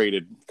got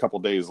traded a couple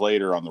days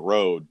later on the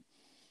road,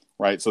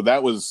 right? So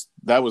that was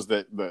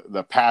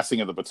the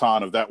passing of the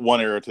baton of that one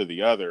era to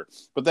the other.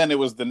 But then it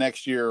was the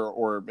next year,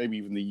 or maybe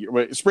even the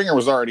year. Springer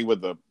was already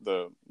with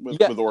with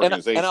the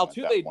organization. and at that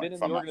Altuve'd point, been in if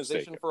the I'm not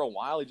organization mistaken. for a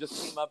while. He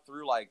just came up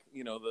through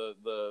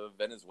the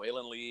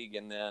Venezuelan league,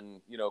 and then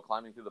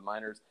climbing through the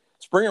minors.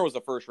 Springer was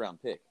a first round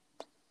pick.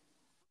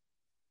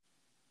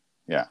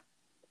 Yeah,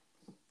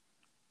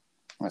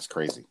 that's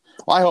crazy.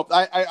 Well, I hope.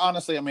 I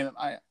honestly, I mean,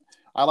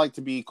 I like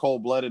to be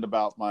cold blooded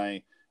about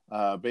my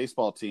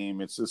baseball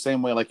team. It's the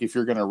same way. Like if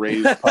you're going to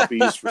raise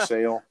puppies for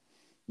sale,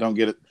 don't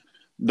get it.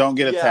 Don't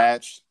get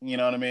attached. You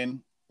know what I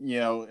mean?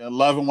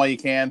 Love them while you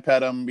can,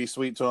 pet them, be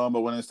sweet to them.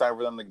 But when it's time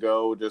for them to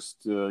go, just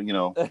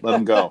let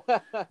them go.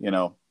 You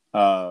know.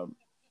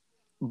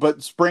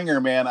 But Springer,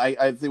 man,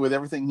 I think with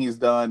everything he's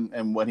done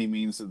and what he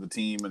means to the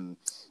team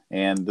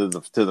and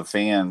to the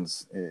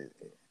fans,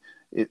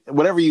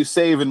 whatever you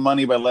save in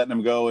money by letting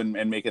him go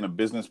and making a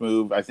business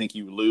move, I think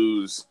you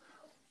lose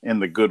in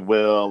the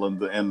goodwill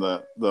and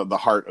the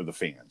heart of the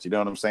fans. You know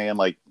what I'm saying?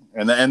 Like,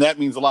 and that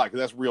means a lot because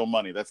that's real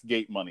money. That's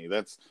gate money.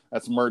 That's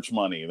merch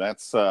money.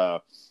 That's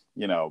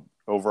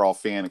overall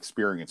fan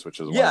experience, which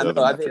is one of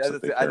the other metrics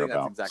that they care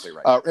about. That's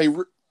exactly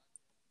right.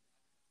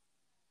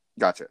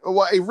 Gotcha.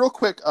 Well, real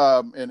quick,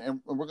 and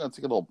we're going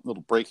to take a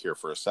little break here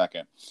for a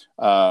second.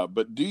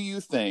 But do you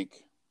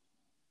think?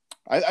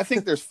 I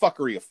think there's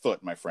fuckery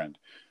afoot, my friend,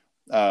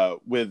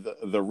 with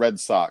the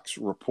Red Sox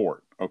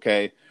report.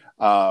 Okay,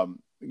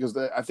 because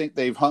I think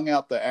they've hung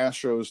out the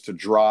Astros to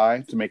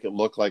dry to make it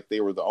look like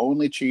they were the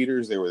only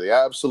cheaters. They were the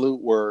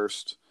absolute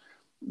worst.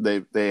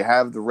 They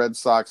have the Red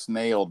Sox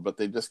nailed, but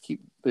they just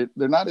they're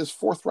not as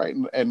forthright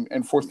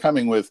and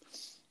forthcoming with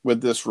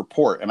this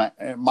report. And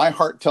my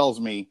heart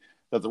tells me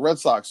that the Red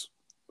Sox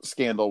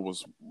scandal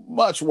was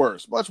much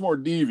worse, much more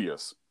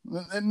devious.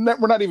 And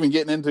we're not even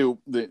getting into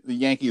the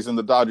Yankees and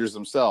the Dodgers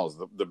themselves,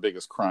 the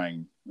biggest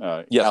crying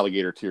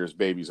alligator tears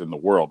babies in the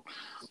world.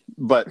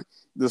 But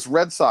this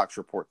Red Sox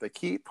report, they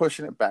keep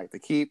pushing it back.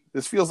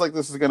 This feels like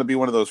this is going to be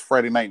one of those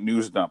Friday night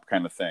news dump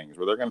kind of things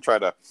where they're going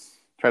to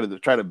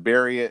try to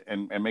bury it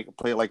and make it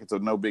play like it's a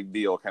no big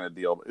deal kind of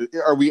deal.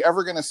 Are we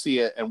ever going to see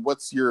it? And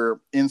what's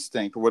your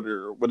instinct? What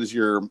does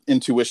your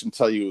intuition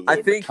tell you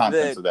the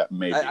contents of that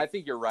may be? I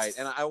think you're right.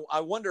 And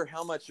I wonder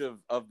how much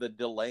of the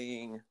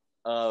delaying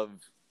of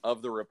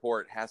the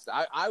report has to,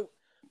 I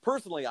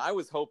personally, I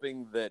was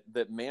hoping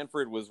that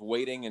Manfred was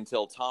waiting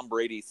until Tom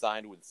Brady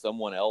signed with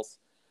someone else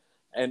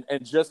and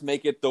just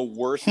make it the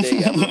worst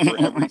day ever for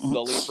every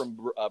Sully from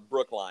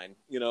Brookline,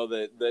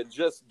 that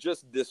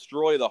just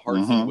destroy the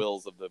hearts and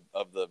wills of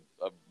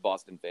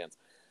Boston fans.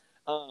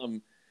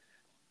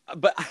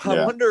 But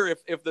I wonder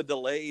if the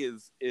delay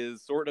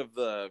is sort of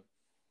the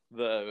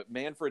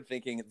Manfred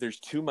thinking there's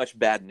too much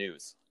bad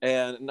news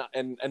and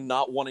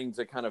not wanting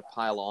to kind of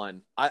pile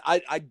on.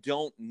 I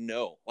don't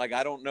know. Like,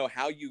 I don't know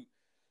how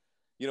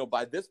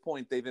by this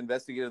point they've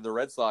investigated the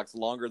Red Sox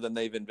longer than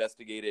they've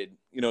investigated,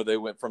 they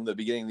went from the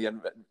beginning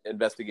of the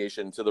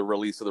investigation to the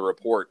release of the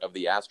report of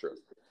the Astros.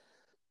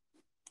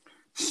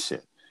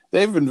 Shit.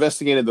 They've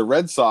investigated the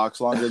Red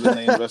Sox longer than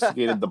they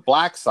investigated the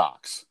Black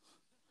Sox.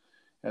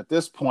 At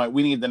this point,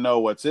 we need to know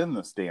what's in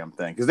this damn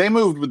thing because they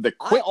moved with the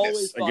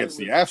quickness against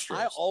the Astros.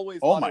 I always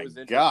thought it was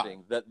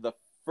interesting that the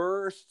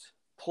first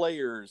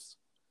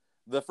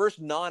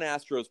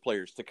non-Astros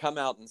players to come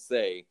out and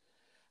say,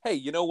 hey,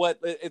 you know what?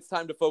 It's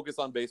time to focus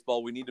on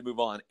baseball. We need to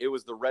move on. It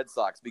was the Red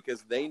Sox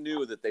because they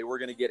knew that they were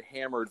going to get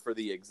hammered for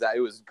the exact.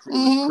 It was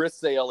Chris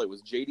Sale. It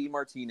was JD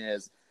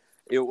Martinez.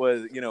 It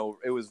was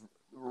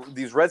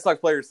these Red Sox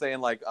players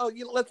saying like, oh,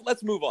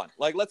 let's move on.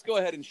 Like, let's go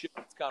ahead and shift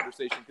this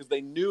conversation because they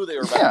knew they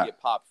were about to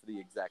get popped for the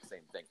exact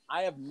same thing.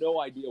 I have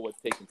no idea what's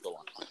taking so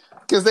long.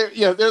 Because they're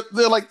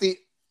like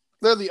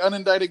they're the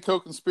unindicted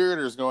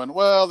co-conspirators going,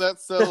 well, that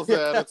settles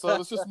that. So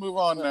let's just move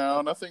on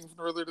now. Nothing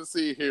further to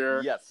see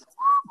here. Yes.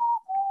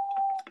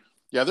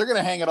 Yeah, they're going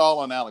to hang it all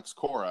on Alex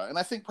Cora, and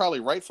I think probably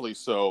rightfully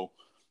so.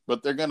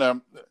 But they're going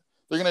to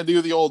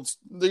do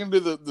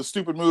the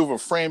stupid move of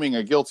framing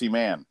a guilty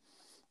man,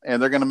 and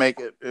they're going to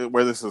make it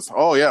where this is.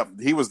 Oh yeah,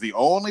 he was the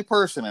only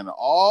person in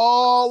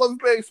all of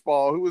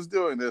baseball who was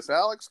doing this.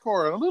 Alex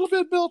Cora, and a little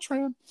bit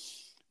Beltran.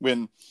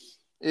 When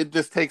it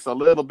just takes a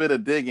little bit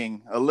of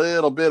digging, a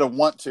little bit of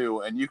want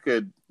to, and you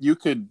could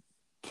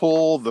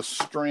pull the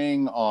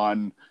string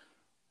on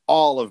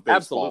all of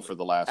baseball for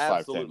the last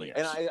 5-10 years.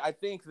 And I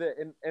think that,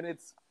 and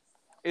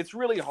it's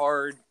really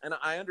hard, and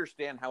I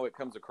understand how it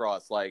comes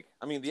across. Like,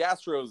 I mean, the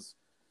Astros,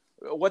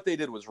 what they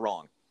did was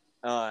wrong,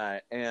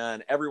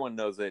 and everyone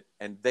knows it,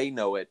 and they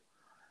know it.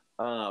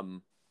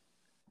 And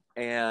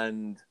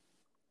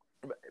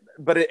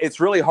but it's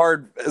really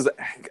hard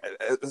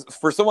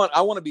for someone.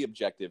 I want to be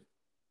objective,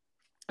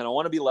 and I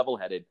want to be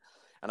level-headed,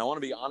 and I want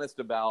to be honest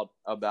about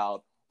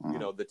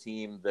the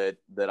team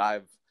that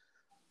I've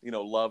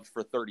loved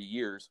for 30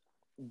 years.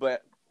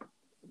 But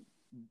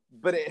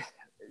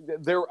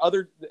there are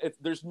other.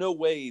 There's no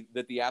way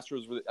that the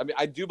Astros. I mean,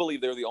 I do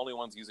believe they're the only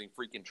ones using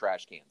freaking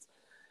trash cans.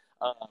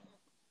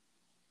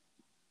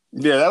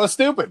 Yeah, that was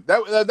stupid.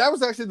 That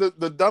was actually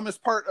the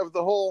dumbest part of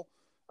the whole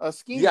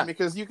scheme,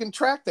 because you can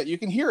track that, you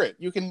can hear it,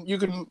 you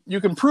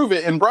can prove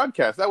it in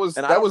broadcast. That was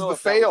the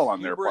fail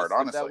on their part,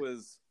 honestly.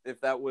 If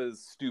that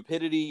was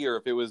stupidity, or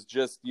if it was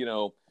just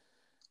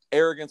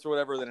arrogance or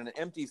whatever, that in an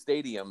empty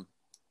stadium,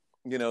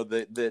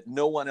 that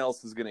no one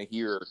else is going to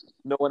hear.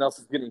 No one else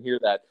is going to hear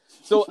that.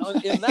 So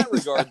in that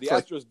regard, the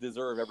Astros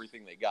deserve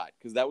everything they got,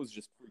 because that was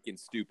just freaking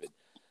stupid.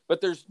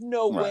 But there's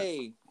no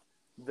way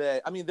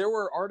that, I mean, there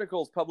were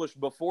articles published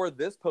before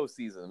this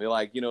postseason. They're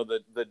like,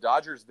 the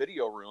Dodgers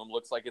video room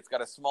looks like it's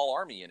got a small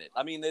army in it.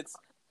 I mean, it's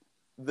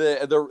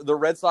the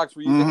Red Sox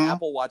were using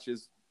Apple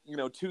Watches,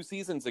 2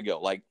 seasons ago,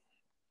 like,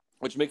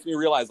 which makes me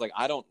realize, like,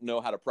 I don't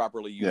know how to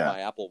properly use my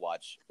Apple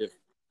Watch.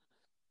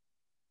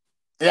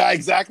 Yeah,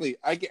 exactly.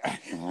 I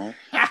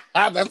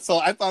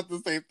thought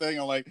the same thing.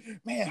 I'm like,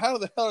 man, how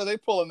the hell are they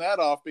pulling that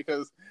off?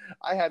 Because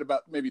I had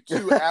about maybe 2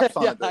 apps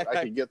on it that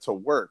I could get to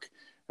work,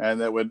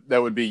 and that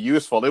would be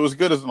useful. It was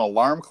good as an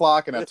alarm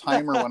clock and a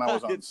timer when I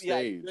was on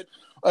stage.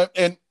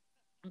 And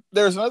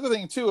there's another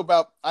thing too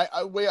about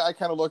way I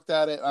kind of looked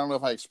at it. I don't know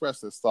if I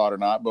expressed this thought or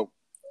not, but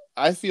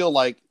I feel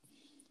like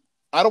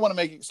I don't want to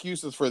make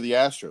excuses for the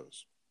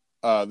Astros.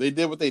 They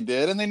did what they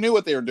did, and they knew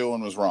what they were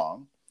doing was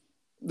wrong.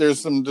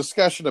 There's some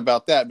discussion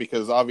about that,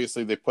 because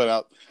obviously they put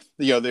out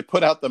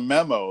the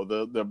memo,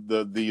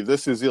 the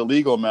this is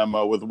illegal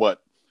memo, with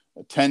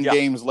 10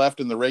 games left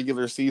in the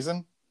regular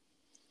season.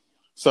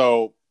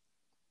 So,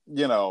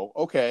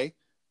 okay,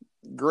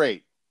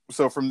 great.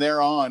 So from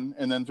there on,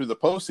 and then through the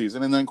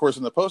postseason, and then of course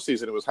in the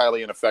postseason it was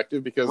highly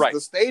ineffective because the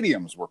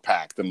stadiums were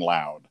packed and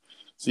loud.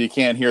 So you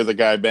can't hear the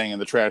guy banging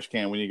the trash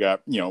can when you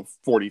got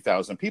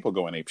 40,000 people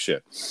going ape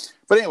shit.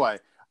 But anyway.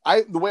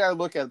 The way I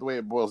look at it, the way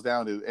it boils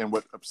down to, and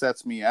what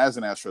upsets me as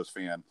an Astros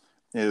fan,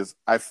 is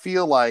I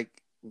feel like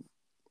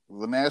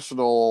the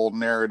national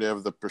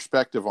narrative, the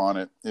perspective on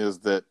it is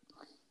that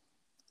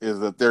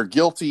they're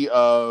guilty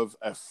of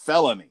a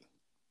felony,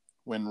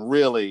 when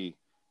really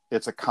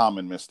it's a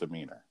common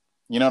misdemeanor.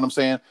 You know what I'm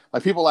saying?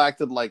 Like, people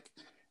acted like,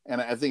 and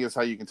I think it's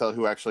how you can tell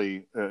who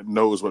actually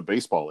knows what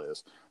baseball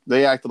is.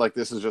 They acted like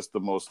this is just the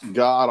most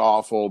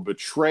god-awful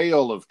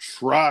betrayal of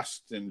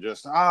trust, and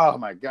just, oh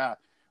my God.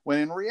 When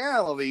in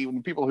reality,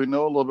 when people who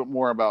know a little bit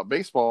more about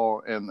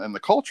baseball and the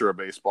culture of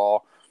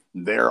baseball,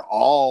 they're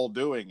all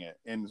doing it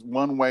in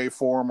one way,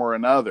 form, or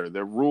another.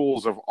 The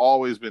rules have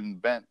always been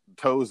bent,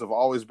 toes have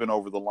always been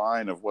over the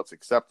line of what's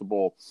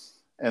acceptable.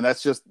 And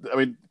that's just, I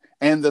mean,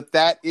 and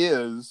that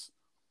is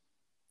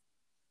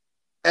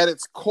at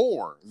its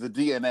core the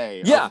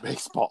DNA of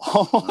baseball.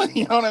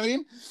 You know what I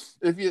mean?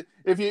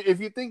 If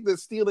you think that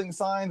stealing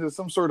signs is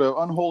some sort of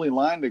unholy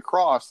line to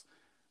cross,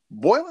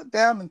 boil it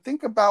down and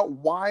think about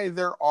why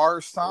there are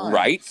signs.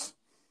 Right.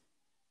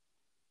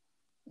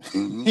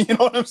 Mm-hmm. You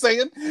know what I'm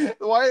saying?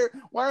 Why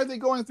are they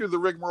going through the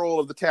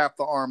rigmarole of the tap,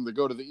 the arm, the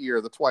go to the ear,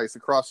 the twice, the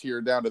cross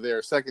here, down to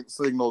there, second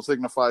signal,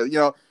 signify,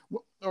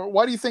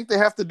 why do you think they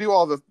have to do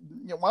all the,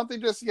 why don't they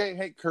just say,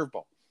 hey,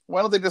 curveball?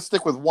 Why don't they just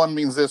stick with 1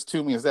 means this,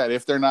 2 means that,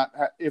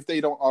 if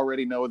they don't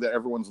already know that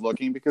everyone's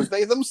looking, because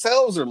they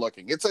themselves are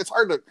looking. It's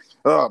hard to,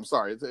 I'm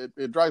sorry.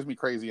 It drives me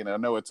crazy. And I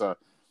know it's a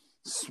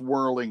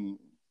swirling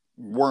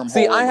wormhole.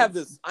 See, I have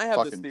this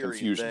theory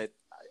confusion. that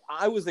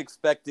I was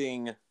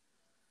expecting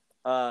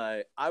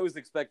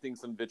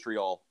some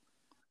vitriol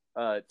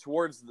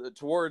towards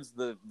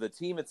the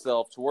team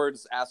itself,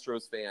 towards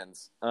Astros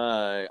fans.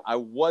 I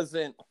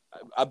wasn't,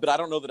 but I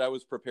don't know that I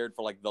was prepared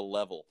for like the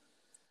level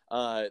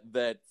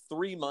that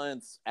 3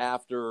 months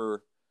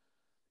after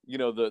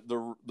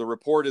the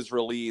report is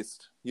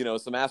released,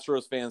 some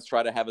Astros fans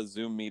try to have a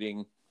Zoom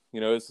meeting.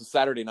 It's a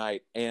Saturday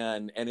night,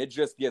 and it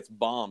just gets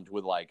bombed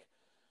with like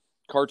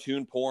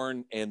cartoon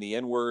porn and the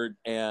N-word,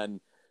 and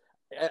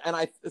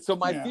my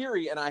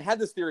theory, and I had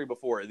this theory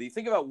before. You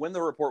think about when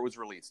the report was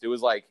released. It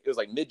was like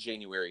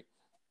mid-January.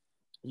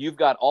 You've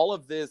got all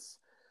of this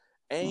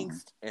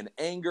angst and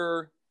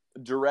anger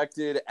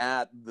directed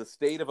at the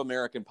state of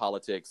American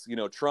politics.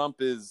 Trump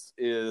is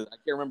I can't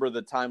remember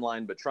the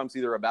timeline, but Trump's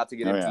either about to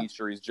get impeached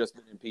or he's just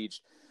been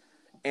impeached.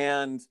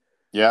 And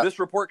this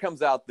report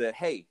comes out that,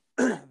 hey,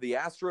 the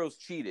Astros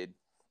cheated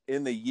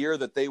in the year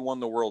that they won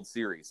the World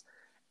Series.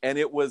 And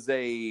it was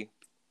a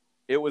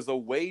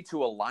way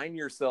to align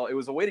yourself. It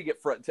was a way to get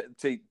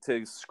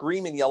to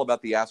scream and yell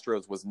about the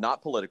Astros was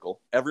not political.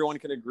 Everyone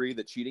can agree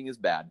that cheating is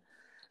bad,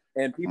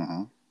 and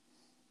people.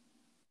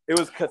 It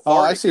was cathartic. Oh,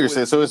 I see what you're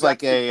saying. So it was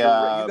like you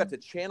got to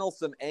channel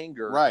some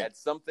anger at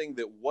something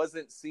that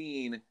wasn't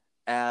seen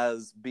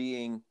as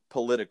being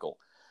political.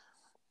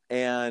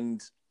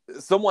 And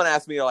someone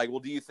asked me, like, well,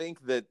 do you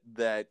think that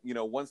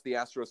once the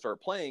Astros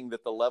start playing,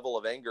 that the level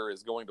of anger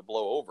is going to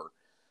blow over?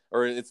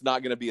 or it's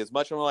not going to be as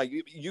much. I'm like,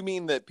 you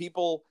mean that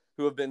people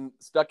who have been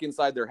stuck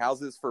inside their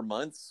houses for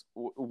months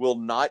will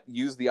not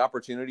use the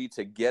opportunity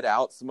to get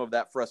out some of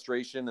that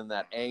frustration and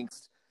that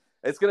angst?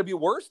 It's going to be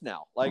worse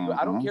now. Like,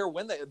 I don't care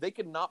when they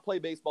could not play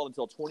baseball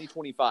until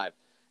 2025.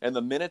 And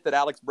the minute that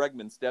Alex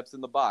Bregman steps in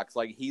the box,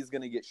 like, he's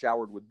going to get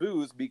showered with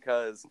booze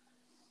because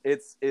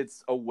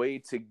it's a way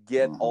to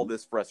get all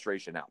this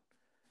frustration out.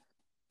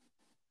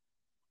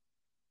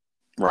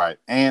 Right.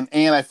 And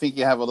I think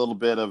you have a little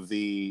bit of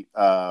the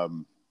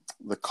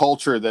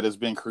culture that has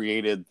been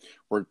created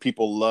where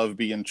people love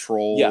being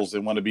trolls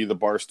and want to be the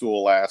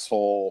barstool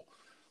asshole.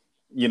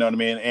 You know what I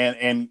mean?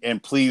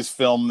 And please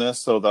film this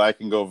so that I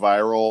can go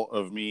viral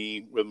of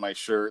me with my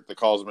shirt that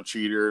calls him a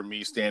cheater and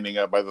me standing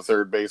up by the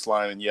third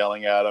baseline and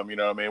yelling at him. You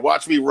know what I mean?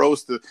 Watch me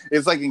roast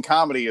it's like in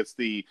comedy, it's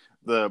the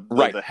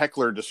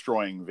heckler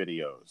destroying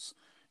videos.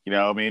 You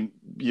know what I mean?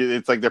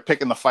 It's like they're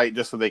picking the fight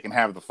just so they can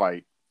have the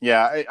fight.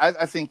 Yeah,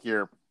 I think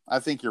you're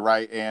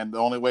right. And the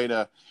only way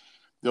to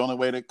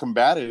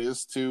combat it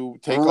is to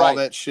take all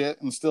that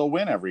shit and still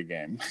win every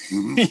game.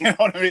 You know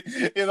what I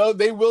mean? You know,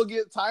 they will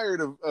get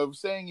tired of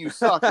saying you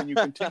suck and you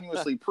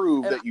continuously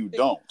prove that you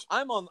don't.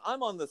 I'm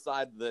on the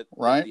side that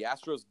the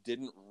Astros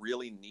didn't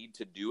really need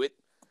to do it.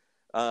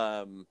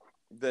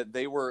 That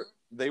they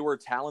were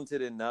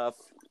talented enough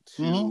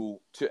to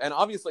and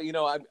obviously, you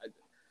know,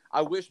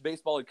 I wish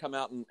baseball had come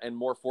out and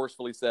more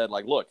forcefully said,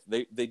 like, look,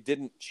 they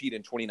didn't cheat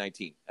in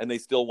 2019 and they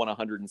still won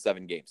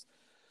 107 games.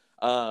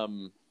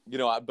 You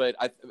know, but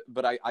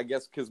I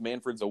guess because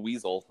Manfred's a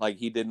weasel, like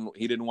he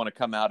didn't want to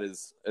come out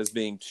as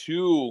going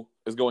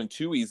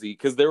too easy,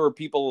 because there were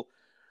people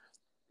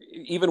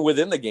even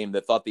within the game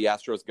that thought the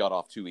Astros got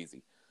off too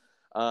easy,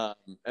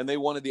 and they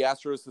wanted the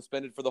Astros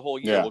suspended for the whole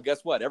year. Yeah. Well,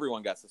 guess what?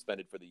 Everyone got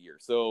suspended for the year,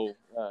 so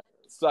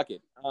suck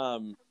it.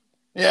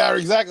 Yeah,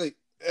 exactly.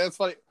 It's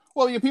funny.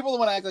 Well, people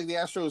want to act like the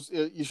Astros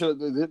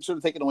should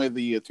have taken away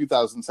the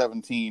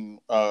 2017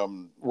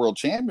 World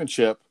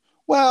Championship.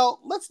 Well,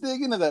 let's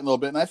dig into that a little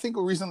bit. And I think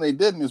the reason they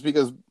didn't is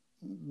because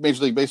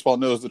Major League Baseball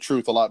knows the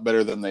truth a lot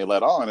better than they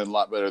let on, and a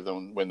lot better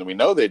than when we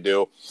know they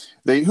do.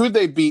 Who'd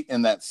they beat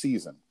in that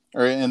season,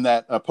 or in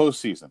that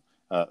postseason?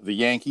 The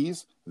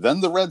Yankees, then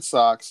the Red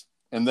Sox,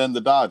 and then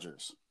the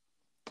Dodgers.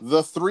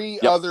 The three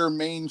other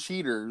main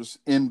cheaters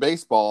in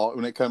baseball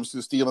when it comes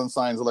to stealing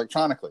signs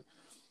electronically.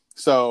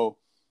 So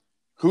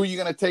who are you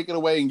going to take it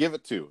away and give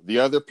it to? The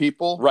other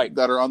people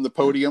that are on the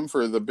podium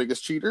for the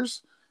biggest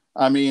cheaters?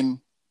 I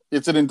mean,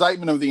 it's an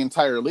indictment of the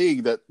entire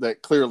league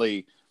that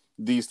clearly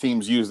these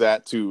teams use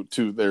that to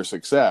their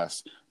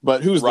success.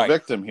 But who's the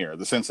victim here?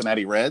 The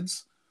Cincinnati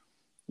Reds?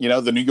 You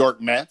know, the New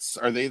York Mets?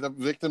 Are they the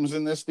victims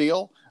in this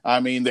deal? I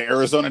mean, the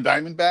Arizona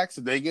Diamondbacks,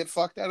 did they get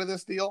fucked out of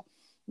this deal?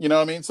 You know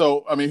what I mean?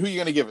 So, I mean, who are you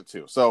going to give it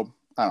to? So,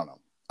 I don't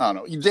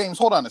know. James,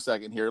 hold on a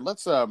second here.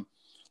 Let's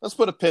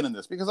put a pin in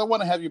this, because I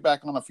want to have you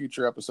back on a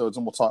future episodes,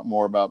 and we'll talk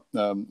more about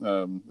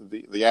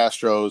the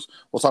Astros.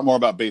 We'll talk more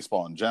about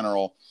baseball in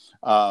general.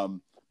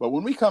 But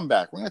when we come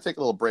back, we're going to take a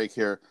little break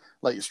here,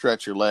 let you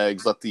stretch your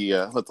legs, let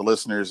the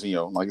listeners, you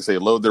know, like I say,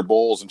 load their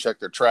bowls and check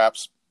their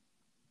traps.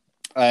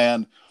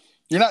 And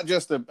you're not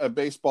just a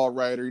baseball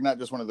writer. You're not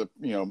just one of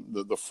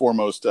the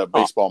foremost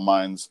baseball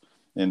minds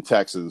in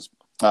Texas.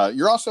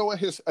 You're also a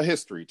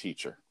history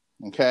teacher.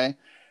 Okay.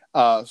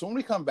 So when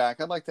we come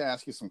back, I'd like to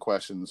ask you some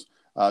questions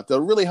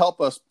to really help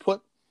us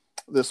put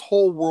this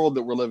whole world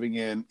that we're living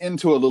in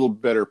into a little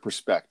better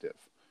perspective.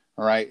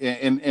 All right.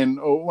 And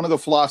one of the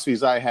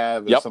philosophies I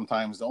have is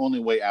sometimes the only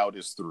way out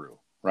is through.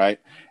 Right.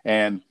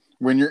 And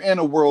when you're in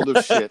a world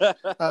of shit,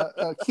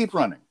 keep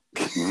running.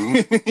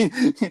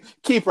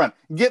 Keep running.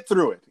 Get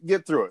through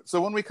it.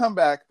 So when we come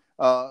back,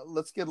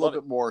 let's get a little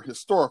bit more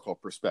historical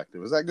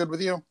perspective. Is that good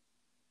with you?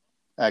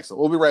 Excellent.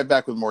 We'll be right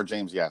back with more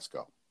James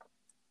Yasko.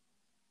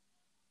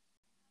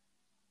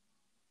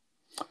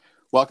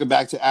 Welcome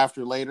back to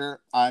After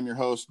Later. I'm your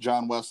host,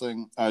 John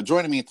Wessling.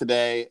 Joining me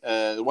today,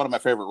 one of my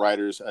favorite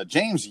writers,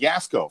 James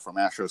Yasko from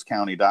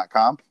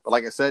AstrosCounty.com. But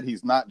like I said,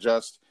 he's not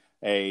just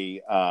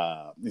a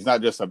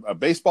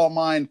baseball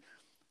mind.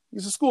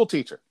 He's a school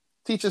teacher.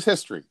 Teaches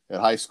history at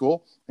high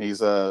school.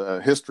 He's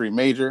a history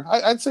major.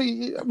 I'd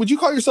say, would you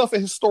call yourself a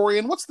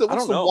historian? What's the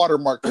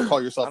watermark to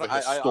call yourself a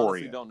historian? I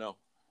honestly don't know.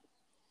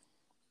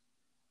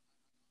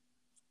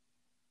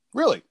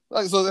 Really?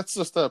 So that's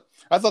just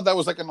I thought that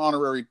was like an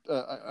honorary,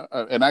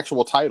 an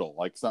actual title,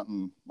 like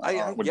something.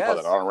 I what do you call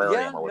that?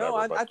 Honorarium or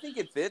whatever. No, I think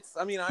it fits.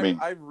 I mean,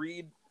 I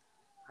read.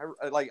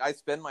 I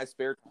spend my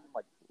spare time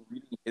like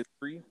reading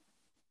history.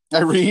 I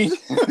read.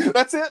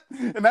 That's it.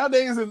 And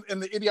nowadays, in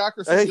the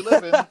idiocracy you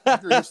live in,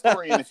 you're a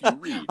historian if you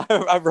read.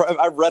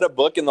 I've read a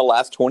book in the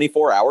last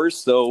 24 hours,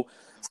 so.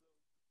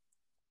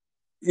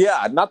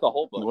 Yeah, not the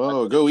whole book.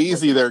 Whoa, go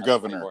easy there,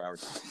 Governor.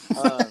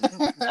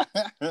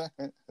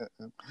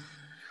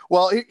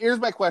 Well, here's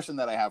my question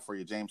that I have for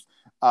you, James.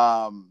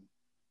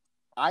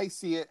 I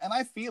see it and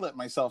I feel it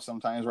myself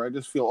sometimes, where I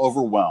just feel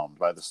overwhelmed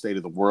by the state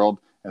of the world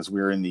as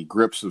we're in the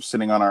grips of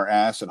sitting on our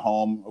ass at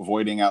home,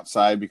 avoiding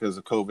outside because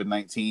of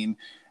COVID-19.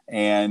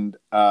 And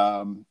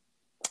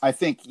I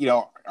think,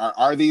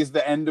 are these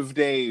the end of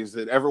days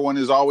that everyone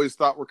has always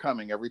thought were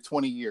coming every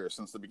 20 years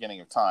since the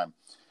beginning of time?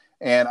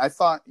 And I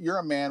thought, you're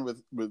a man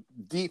with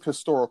deep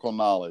historical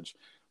knowledge.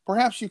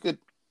 Perhaps you could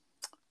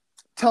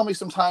tell me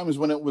some times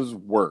when it was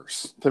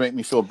worse to make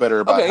me feel better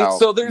about how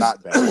so there's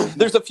not bad.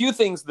 there's a few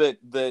things that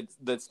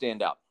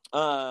stand out,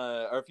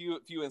 or a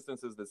few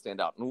instances that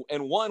stand out,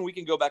 and one, we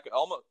can go back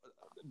almost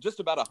just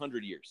about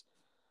 100 years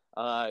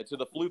to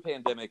the flu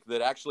pandemic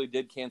that actually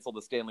did cancel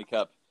the Stanley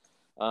Cup,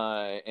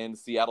 and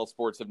Seattle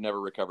sports have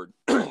never recovered.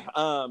 The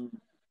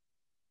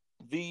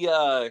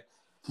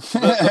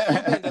flu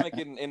pandemic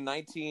in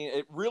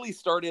it really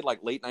started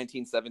like late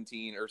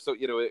 1917 or so.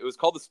 It was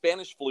called the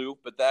Spanish flu,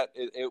 but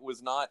it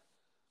was not.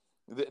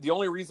 The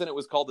only reason it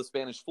was called the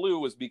Spanish flu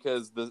was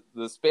because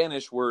the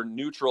Spanish were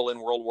neutral in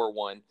World War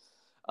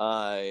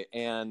I,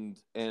 and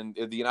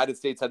the United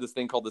States had this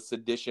thing called the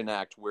Sedition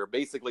Act, where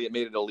basically it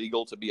made it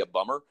illegal to be a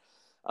bummer.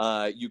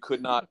 You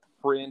could not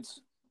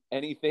print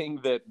anything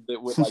that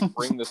would like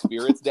bring the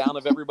spirits down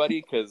of everybody,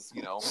 because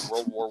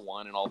World War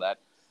I and all that.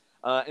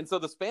 And so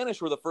the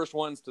Spanish were the first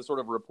ones to sort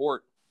of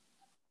report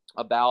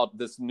about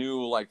this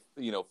new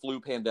flu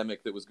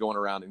pandemic that was going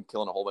around and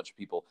killing a whole bunch of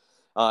people.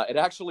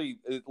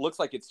 It looks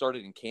like it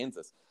started in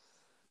Kansas,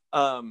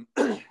 and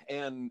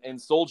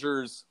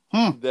soldiers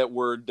that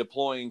were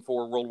deploying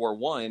for World War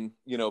I,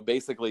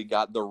 basically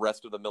got the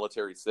rest of the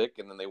military sick,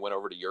 and then they went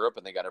over to Europe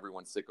and they got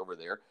everyone sick over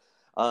there,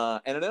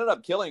 and it ended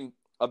up killing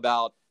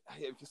about,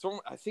 I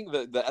think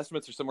the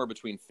estimates are somewhere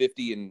between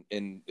 50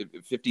 and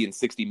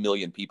 60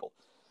 million people.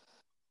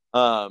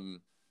 But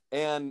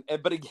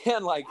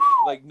again, like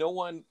no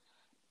one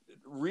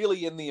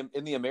really in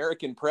the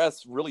American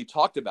press really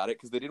talked about it,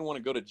 because they didn't want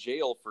to go to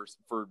jail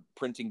for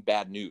printing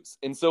bad news,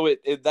 and so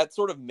that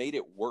sort of made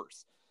it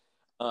worse.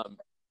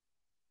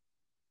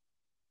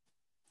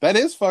 That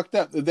is fucked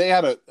up. I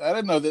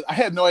didn't know that. I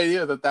had no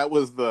idea that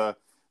was the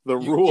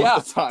rule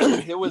at the time.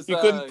 It was, you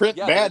couldn't print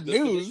bad the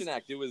news. Sedition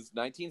Act. It was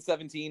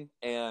 1917,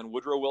 and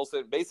Woodrow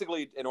Wilson,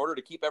 basically, in order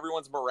to keep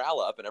everyone's morale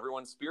up and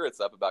everyone's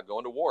spirits up about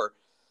going to war,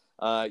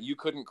 you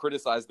couldn't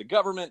criticize the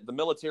government, the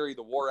military,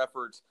 the war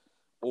effort,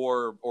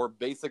 or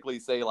basically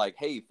say like,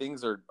 hey,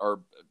 things are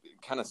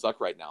kind of suck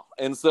right now.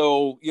 And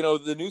so,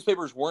 the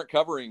newspapers weren't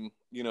covering,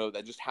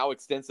 that just how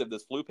extensive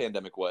this flu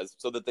pandemic was,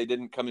 so that they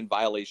didn't come in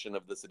violation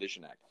of the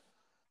Sedition Act.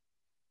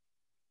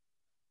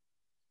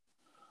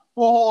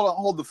 Well,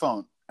 hold the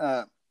phone.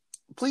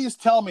 Please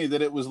tell me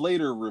that it was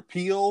later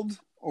repealed,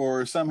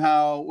 or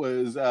somehow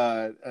was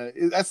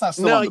that's not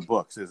still on the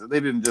books, is it? They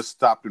didn't just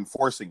stop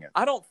enforcing it.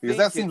 I don't, because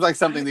that seems like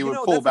something they would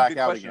pull back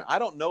out again. I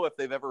don't know if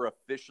they've ever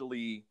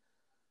officially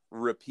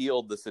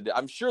repealed the Sedition.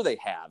 I'm sure they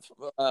have.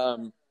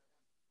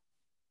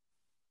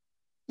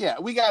 Yeah,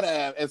 we got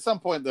at some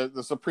point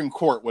the Supreme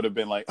Court would have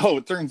been like, oh,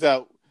 it turns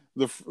out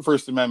the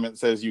First Amendment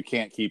says you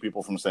can't keep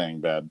people from saying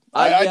bad.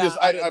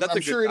 I'm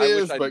sure it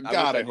is, but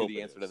God, I hope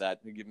the answer to that.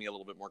 You give me a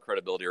little bit more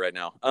credibility right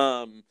now.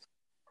 No.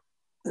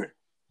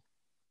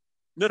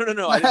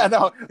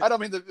 I don't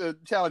mean to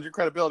challenge your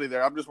credibility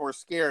there. I'm just more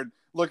scared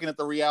looking at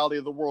the reality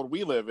of the world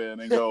we live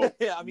in and go,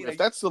 if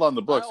that's still on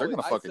the books, they're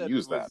going to fucking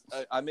use that.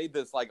 I made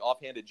this like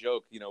offhanded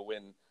joke,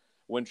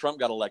 when Trump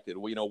got elected.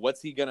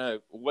 What's he gonna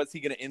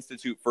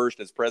institute first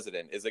as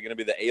president? Is it going to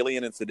be the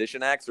Alien and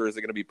Sedition Acts, or is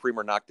it going to be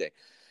Prima Nocte?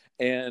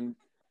 And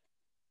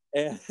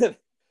I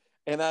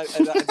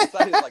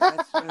decided like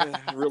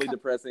that's really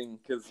depressing,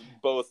 because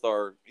both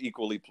are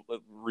equally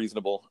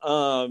reasonable.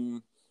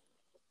 I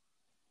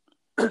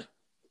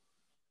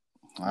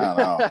don't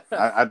know.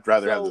 I'd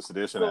rather have the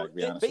Sedition Act.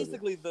 Be honest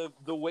basically,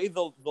 the way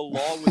the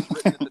law was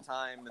written at the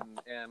time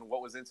and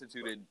what was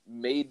instituted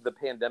made the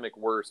pandemic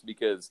worse,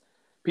 because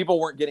people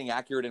weren't getting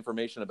accurate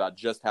information about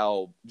just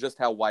how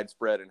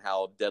widespread and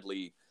how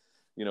deadly,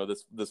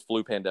 this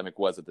flu pandemic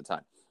was at the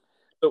time.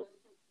 So.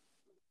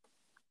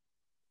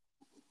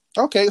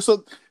 Okay,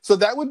 so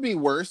that would be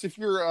worse if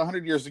you're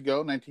 100 years ago,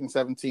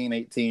 1917,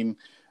 18.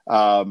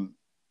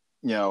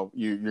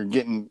 You're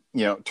getting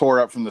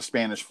tore up from the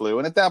Spanish flu,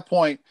 and at that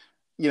point,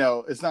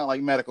 it's not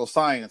like medical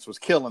science was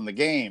killing the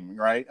game,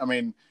 right? I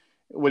mean,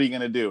 what are you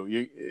going to do?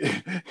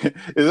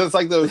 It's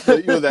like those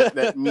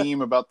that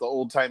meme about the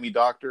old timey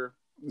doctor.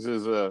 This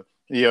is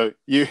your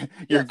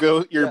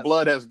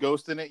blood has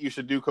ghost in it. You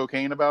should do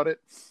cocaine about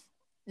it.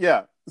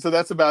 Yeah. So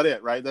that's about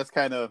it, right? That's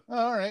kind of,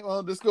 all right,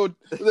 well, just go.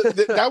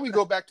 Now we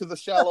go back to the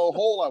shallow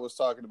hole I was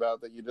talking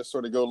about, that you just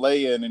sort of go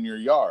lay in your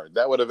yard.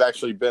 That would have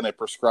actually been a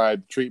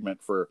prescribed treatment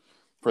for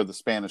the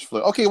Spanish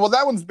flu. Okay, well,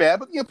 that one's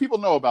bad, but people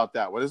know about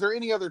that one. Is there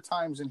any other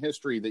times in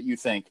history that you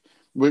think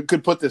we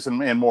could put this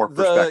in more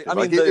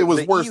perspective? It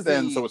was worse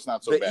then, so it's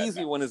not so bad. The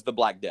easy one is the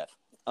Black Death.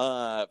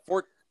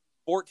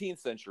 14th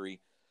century.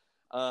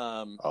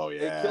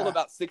 It killed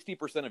about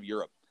 60% of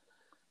Europe.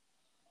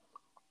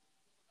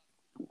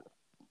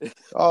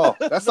 Oh,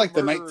 that's like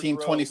the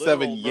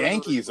 1927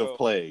 Yankees of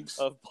plagues.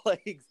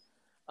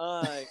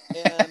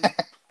 And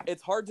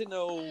it's hard to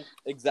know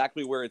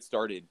exactly where it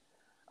started.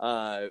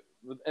 And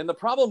the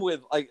problem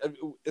with,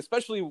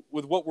 especially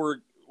with what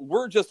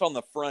we're just on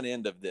the front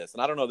end of this,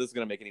 and I don't know if this is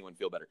going to make anyone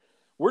feel better.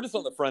 we're just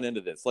on the front end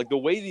of this. Like the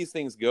way these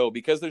things go,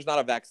 because there's not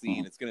a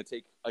vaccine, it's going to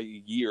take a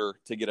year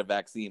to get a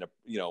vaccine,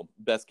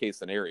 best case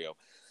scenario.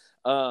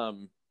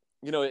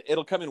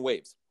 It'll come in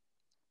waves.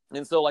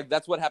 And so like,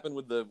 that's what happened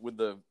with the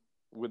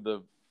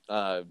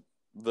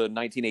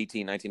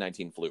 1918,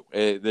 1919 flu.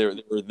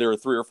 There are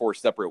 3 or 4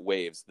 separate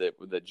waves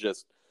that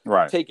just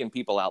taking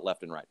people out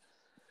left and right.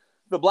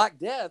 The Black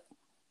Death,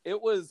 it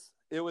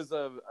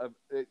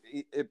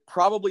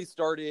probably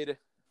started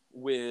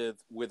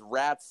with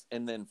rats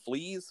and then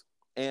fleas.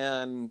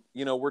 And,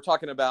 we're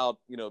talking about,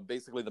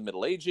 basically the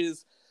Middle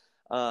Ages.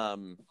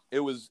 It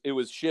was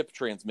ship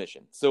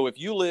transmission. So if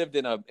you lived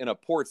in a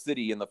port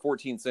city in the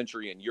 14th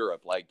century in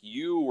Europe, like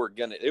you were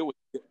gonna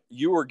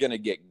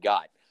get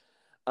got.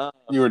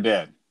 You were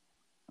dead.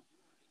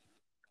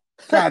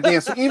 God damn!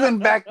 So even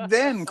back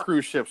then,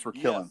 cruise ships were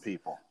killing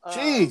people.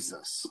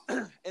 Jesus.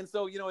 And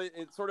so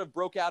it sort of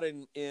broke out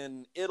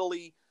in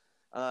Italy,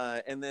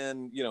 and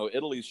then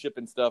Italy's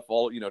shipping stuff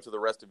all to the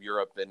rest of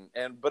Europe,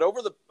 but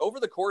over the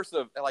course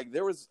of like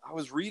I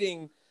was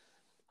reading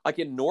like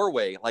in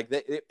Norway, like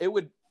it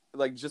would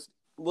like just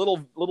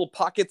little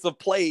pockets of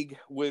plague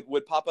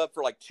would pop up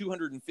for like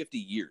 250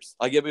 years.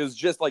 Like it was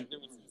just like there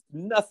was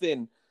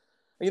nothing.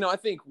 I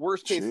think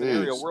worst case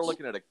scenario, we're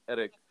looking at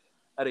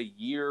a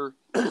year,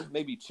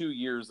 maybe 2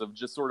 years of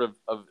just sort of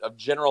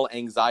general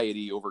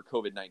anxiety over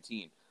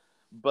COVID-19.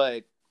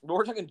 But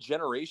we're talking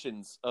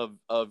generations of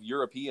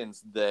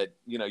Europeans that,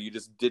 you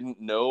just didn't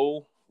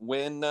know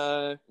when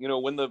were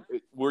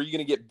you going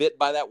to get bit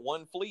by that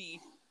one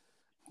flea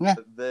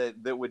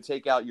that would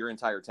take out your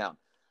entire town.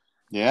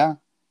 Yeah.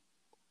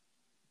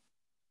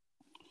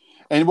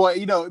 And boy,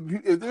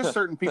 if there's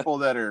certain people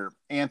that are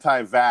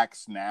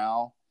anti-vax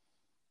now,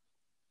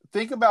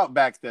 think about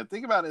back then.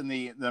 Think about in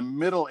the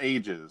Middle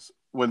Ages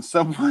when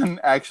someone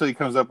actually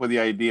comes up with the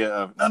idea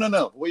of,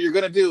 no. What you're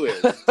going to do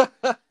is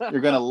you're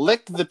going to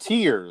lick the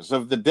tears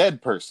of the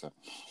dead person.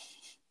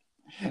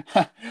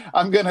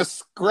 I'm going to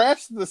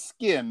scratch the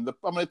skin.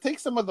 I'm going to take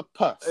some of the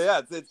pus.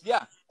 Yeah,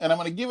 and I'm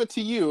going to give it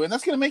to you, and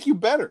that's going to make you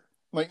better.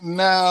 Like,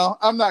 no,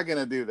 I'm not going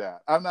to do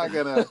that. I'm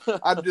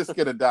just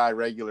going to die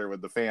regular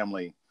with the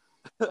family.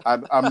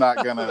 I'm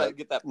not going to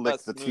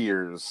lick the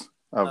tears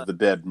of the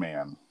dead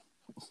man.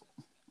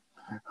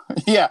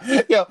 Yeah.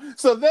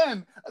 So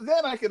then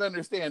I could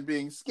understand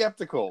being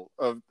skeptical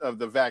of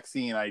the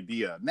vaccine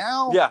idea.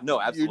 Now, no,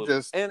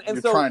 absolutely.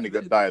 You're trying to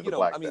go die of the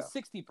Black Death.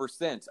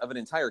 60% of an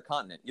entire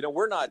continent.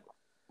 We're not.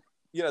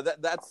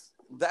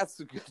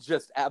 That's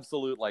just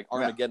absolute like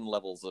Armageddon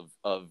levels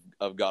of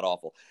god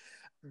awful.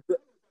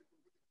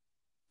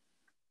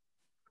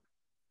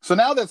 So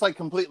now that's like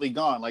completely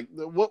gone. Like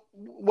what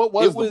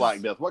was the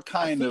Black Death? What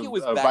kind of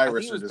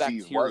virus or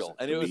disease was it?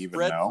 And it was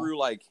spread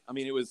through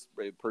it was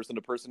person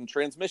to person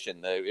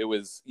transmission. It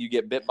was you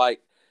get bit by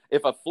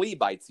if a flea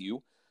bites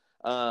you,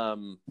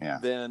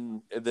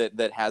 then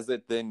that has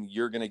it, then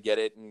you're gonna get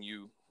it, and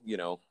you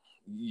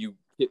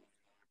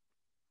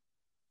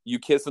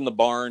kiss in the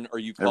barn, or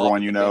you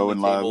everyone you know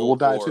and love will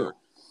die too,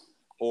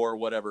 or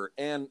whatever.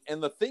 And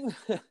the thing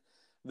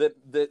that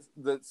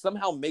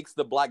somehow makes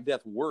the Black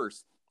Death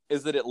worse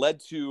is that it led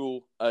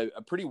to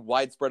a pretty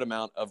widespread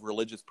amount of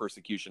religious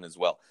persecution as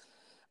well.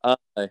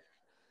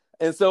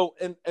 And so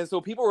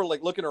people were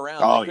like looking around,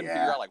 they couldn't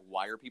figure out like,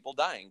 why are people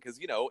dying? Because,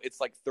 it's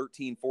like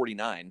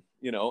 1349,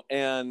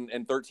 and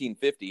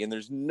 1350, and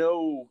there's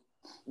no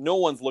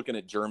one's looking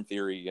at germ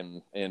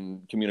theory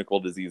and communicable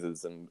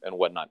diseases and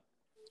whatnot.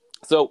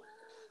 So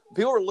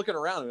people were looking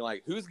around and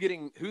like, who's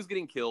getting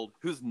killed?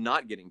 Who's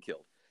not getting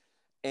killed?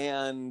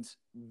 And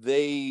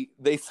they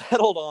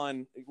settled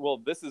on, well,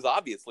 this is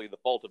obviously the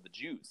fault of the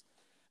Jews,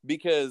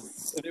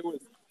 because there was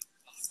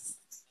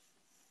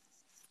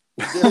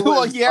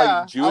like,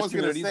 Jewish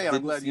communities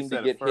didn't seem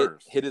to get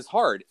hit as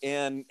hard,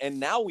 and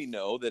now we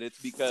know that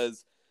it's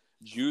because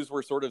Jews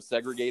were sort of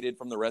segregated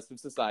from the rest of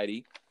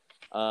society.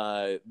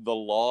 The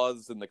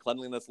laws and the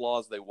cleanliness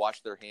laws, they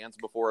washed their hands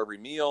before every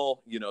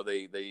meal.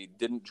 They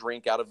didn't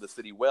drink out of the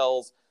city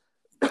wells.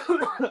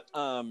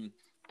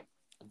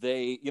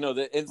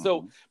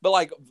 But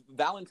like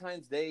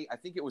Valentine's Day, I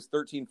think it was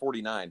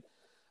 1349,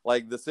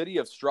 like the city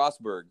of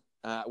Strasbourg,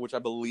 which I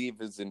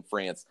believe is in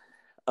France,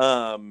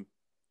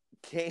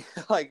 came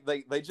like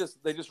they just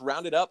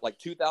rounded up like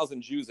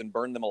 2,000 Jews and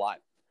burned them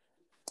alive.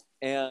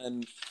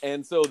 And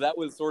so that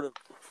was sort of,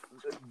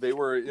 they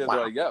were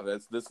like,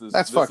 this is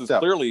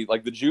clearly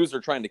like the Jews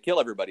are trying to kill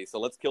everybody, so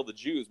let's kill the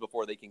Jews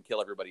before they can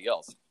kill everybody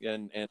else.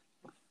 And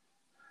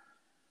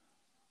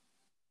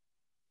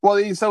well,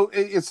 it's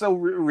so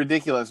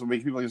ridiculous when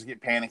people just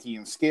get panicky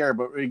and scared,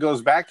 but it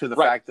goes back to the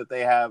fact that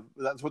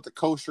that's what the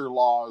kosher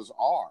laws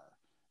are,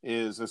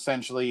 is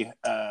essentially,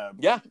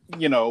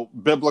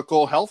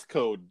 biblical health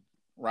code,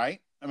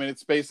 right? I mean,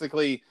 it's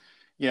basically,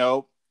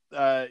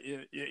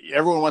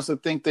 everyone wants to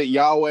think that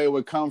Yahweh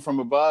would come from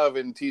above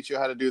and teach you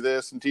how to do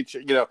this and teach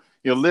you,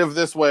 live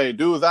this way,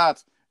 do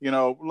that,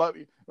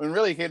 when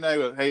really came down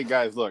to, hey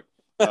guys, look,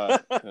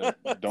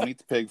 don't eat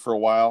the pig for a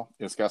while.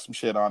 It's got some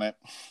shit on it.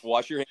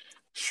 Wash your hands.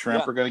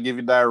 Shrimp are going to give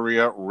you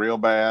diarrhea real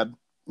bad.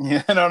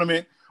 You know what I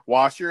mean?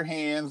 wash your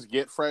hands,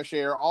 get fresh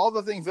air. All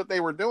the things that they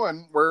were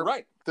doing were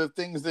Right. the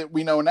things that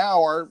we know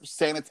now are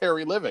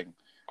sanitary living.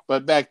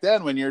 But back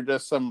then, when you're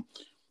just some,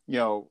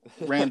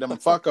 random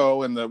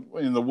fucko in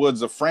the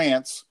woods of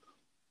France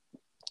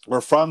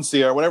or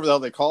Francia or whatever the hell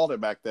they called it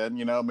back then,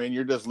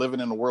 you're just living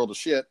in a world of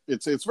shit.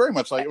 It's very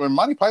much like when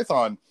Monty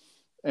Python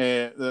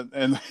and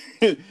and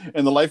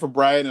the Life of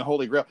Brian and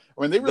Holy Grail.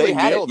 I mean, they really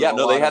had nailed it. Yeah, a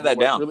no, lot they had of that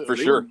what down for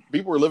sure.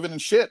 People were living in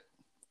shit.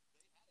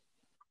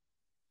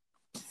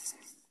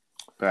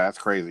 That's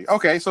crazy.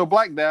 Okay, so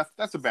Black Death,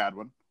 that's a bad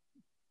one.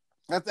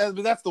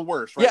 That's the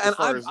worst, right? Yeah,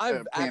 and as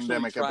I've actually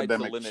tried to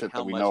epidemic limit shit how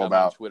that we much know I'm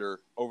about. on Twitter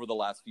over the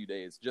last few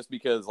days, just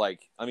because,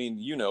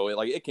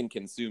 it can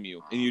consume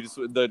you, and you just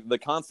the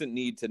constant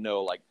need to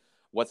know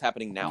what's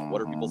happening now,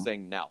 what are people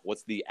saying now,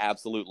 what's the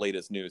absolute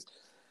latest news,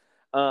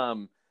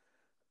 and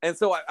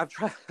so I've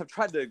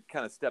tried to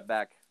kind of step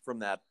back from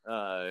that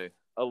a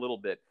little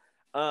bit,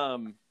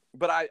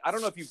 but I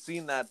don't know if you've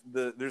seen that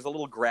there's a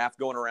little graph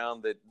going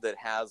around that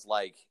has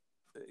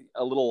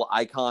a little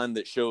icon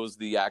that shows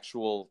the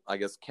actual, I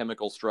guess,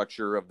 chemical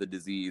structure of the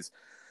disease.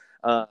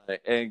 And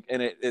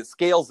it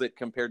scales it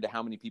compared to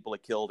how many people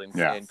it killed. And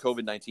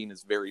COVID-19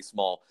 is very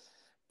small.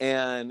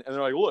 And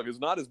they're like, look, it's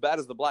not as bad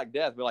as the Black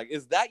Death. But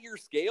is that your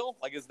scale?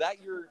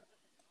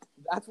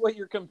 That's what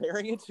you're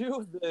comparing it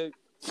to?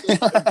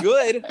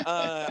 Good.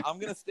 I'm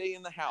going to stay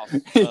in the house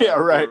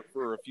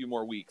for a few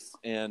more weeks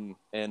and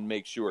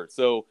make sure.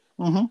 So,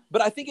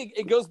 but I think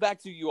it goes back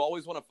to, you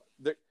always want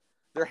to,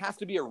 there has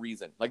to be a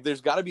reason.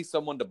 There's got to be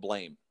someone to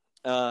blame.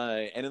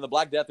 And in the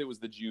Black Death, it was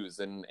the Jews,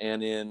 and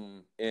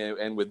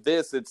with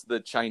this, it's the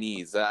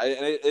Chinese.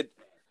 I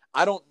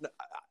don't.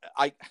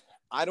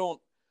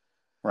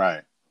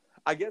 Right.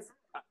 I guess.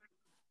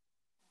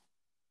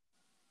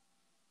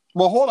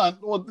 Well, hold on.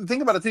 Well,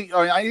 think about it.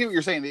 I hear what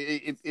you're saying.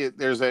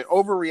 There's an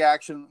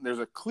overreaction. There's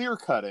a clear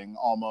cutting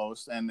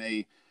almost, and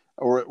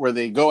where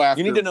they go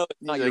after. You need to know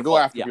it's not they your go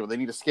fault. after people. They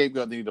need a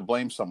scapegoat. They need to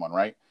blame someone,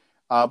 right?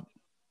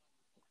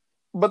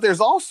 But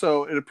there's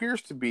also, it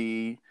appears to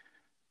be,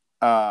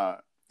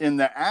 in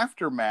the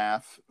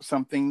aftermath,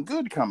 something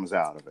good comes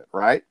out of it,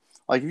 right?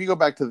 Like if you go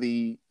back to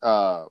the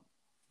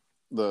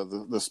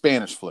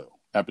Spanish flu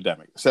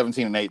epidemic,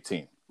 17 and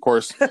 18. Of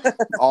course,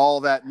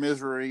 all that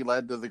misery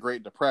led to the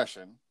Great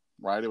Depression,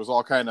 right? It was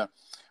all kind of,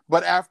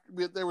 but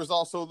there was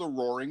also the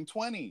Roaring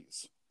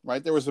 20s,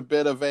 right? There was a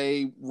bit of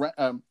an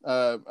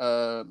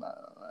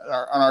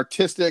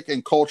artistic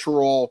and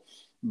cultural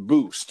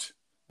boost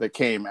that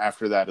came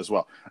after that as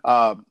well.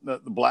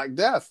 The Black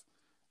Death.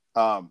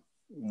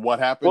 What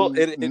happened?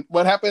 Well,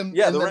 what happened?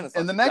 Yeah,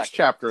 in the next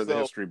chapter of the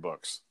history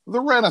books, the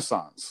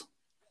Renaissance.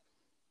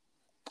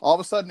 All of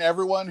a sudden,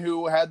 everyone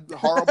who had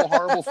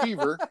horrible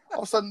fever, all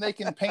of a sudden they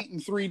can paint in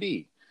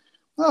 3D.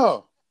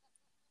 Oh,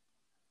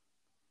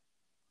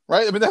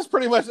 right. I mean, that's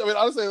pretty much. I mean,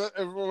 honestly,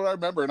 what I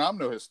remember, and I'm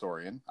no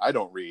historian. I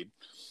don't read,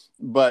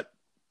 but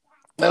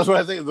that's what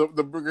I think.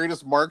 The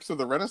greatest marks of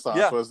the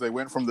Renaissance was they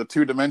went from the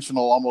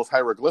two-dimensional, almost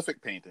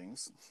hieroglyphic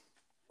paintings,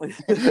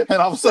 and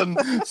all of a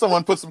sudden,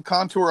 someone put some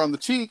contour on the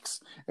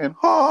cheeks, and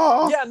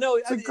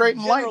it's a great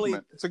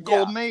enlightenment. It's a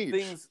golden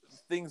age.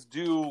 Things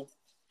do.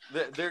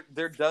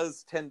 There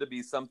does tend to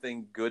be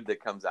something good that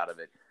comes out of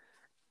it.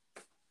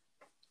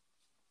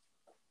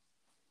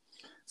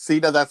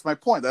 See, now that's my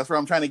point. That's where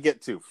I'm trying to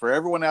get to. For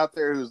everyone out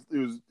there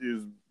who's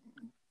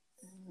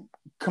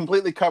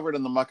completely covered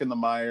in the muck and the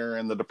mire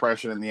and the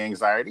depression and the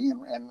anxiety,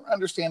 and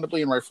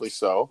understandably and rightfully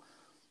so,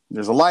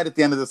 there's a light at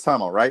the end of this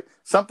tunnel, right?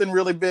 Something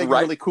really big,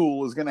 really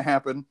cool is going to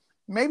happen.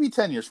 Maybe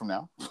 10 years from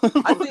now.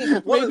 I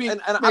think maybe I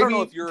don't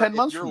know if you're 10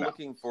 months from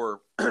looking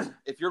for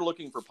if you're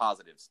looking for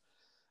positives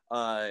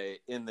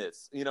in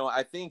this.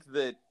 I think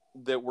that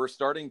we're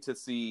starting to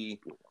see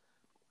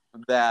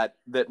that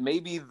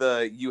maybe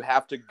you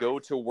have to go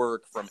to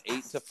work from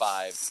 8 to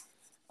 5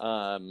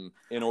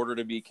 in order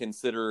to be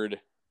considered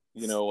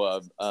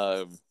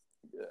a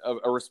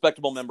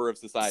respectable member of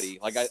society.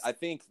 I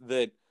think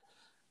that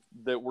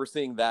we're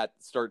seeing that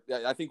start.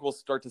 I think we'll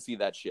start to see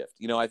that shift.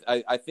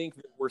 I think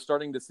that we're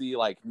starting to see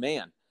I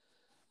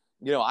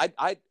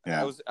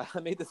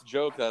made this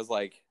joke that I was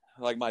like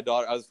my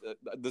daughter. I was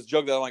this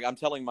joke that I'm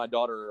telling my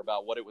daughter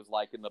about what it was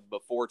like in the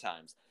before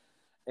times,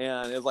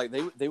 and it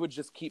was they would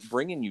just keep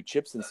bringing you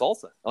chips and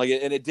salsa,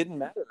 and it didn't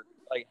matter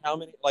how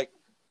many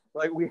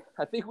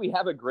I think we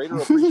have a greater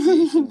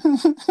appreciation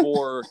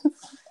for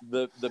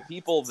the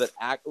people that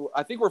act.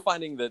 I think we're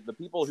finding that the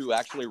people who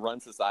actually run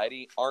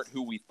society aren't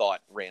who we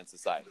thought ran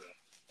society,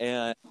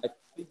 and I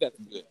think that's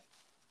good.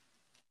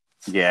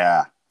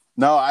 Yeah,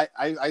 no,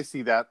 I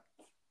see that.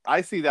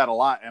 I see that a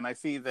lot, and I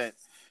see that.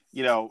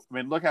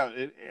 Look how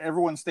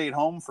everyone stayed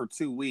home for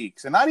 2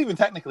 weeks, and not even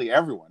technically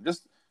everyone,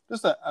 just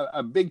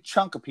a big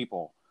chunk of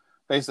people.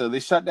 Basically, they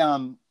shut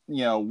down.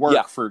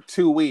 Work for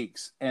 2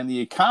 weeks, and the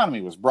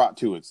economy was brought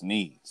to its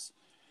knees.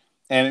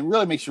 And it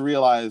really makes you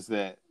realize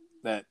that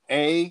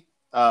the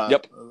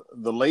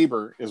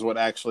labor is what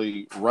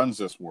actually runs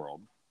this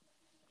world,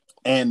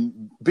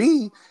 and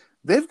B,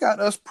 they've got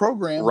us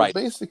programmed Right. to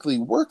basically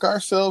work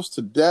ourselves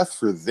to death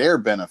for their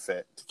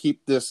benefit, to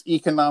keep this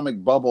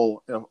economic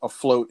bubble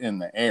afloat in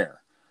the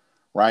air,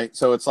 right?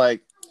 So it's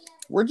like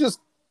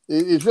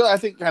it's really, I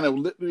think, kind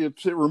of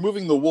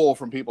removing the wool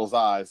from people's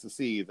eyes to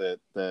see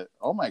that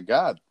oh my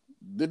God,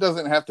 it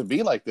doesn't have to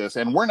be like this,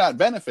 and we're not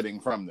benefiting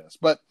from this.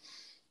 But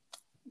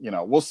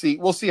we'll see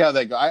how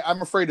that goes.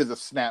 I'm afraid of the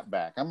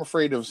snapback. I'm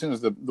afraid of as soon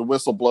as the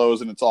whistle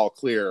blows and it's all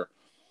clear,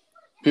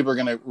 people are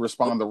going to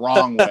respond the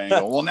wrong way and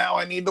go, well, now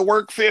I need to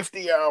work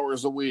 50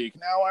 hours a week.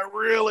 Now I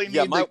really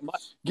need to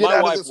get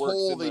out of this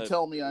hole they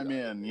tell me I'm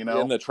in,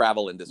 in the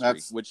travel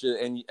industry, which,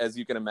 and as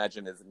you can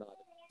imagine, is not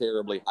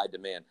terribly high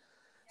demand.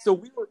 So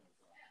we were,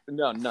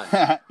 none.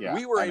 Yeah,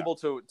 we were able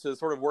to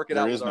sort of work it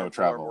out with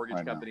our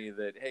mortgage company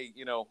that, hey,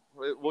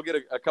 we'll get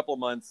a couple of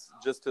months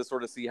just to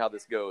sort of see how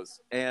this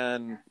goes.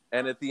 And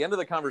at the end of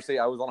the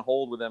conversation, I was on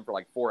hold with them for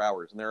like 4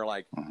 hours, and they're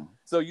like,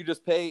 so you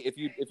just pay, if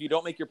you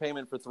don't make your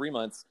payment for 3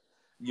 months,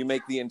 you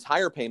make the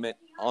entire payment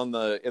in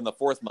the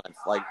fourth month,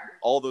 like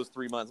all those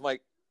 3 months. I'm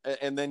like,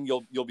 and then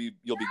you'll be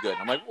good.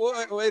 I'm like,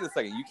 wait a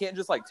second, you can't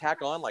just like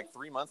tack on like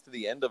 3 months to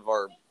the end of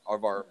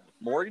our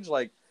mortgage,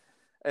 like,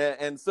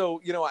 and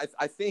so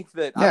I think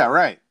that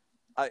right.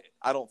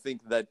 I don't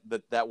think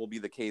that will be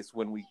the case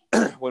when we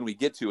when we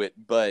get to it,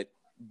 but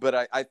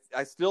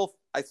I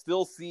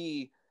still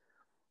see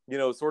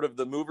sort of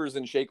the movers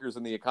and shakers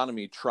in the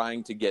economy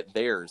trying to get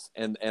theirs,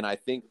 and I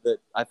think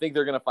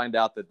they're going to find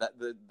out that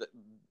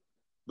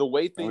the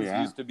way things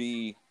used to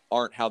be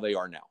aren't how they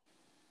are now.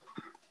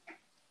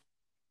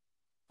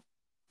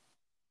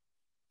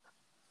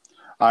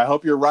 I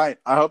hope you're right.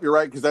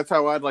 Because that's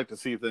how I'd like to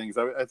see things.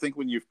 I think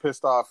when you've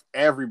pissed off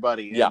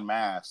everybody en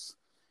masse,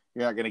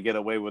 you're not going to get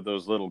away with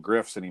those little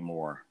grifts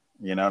anymore.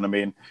 You know what I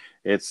mean?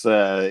 It's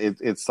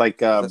like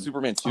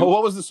Superman 2. Oh,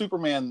 what was the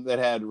Superman that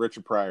had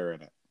Richard Pryor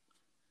in it?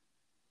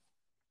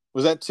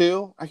 Was that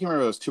 2? I can't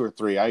remember if it was 2 or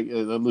 3. I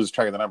lose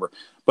track of the number.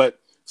 But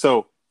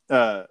so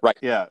right,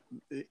 yeah,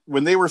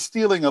 when they were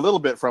stealing a little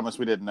bit from us,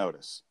 we didn't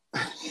notice.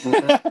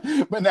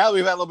 But now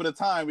we've had a little bit of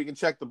time, we can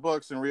check the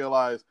books and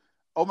realize,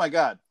 oh my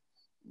God,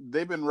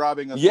 they've been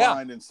robbing us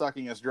blind and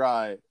sucking us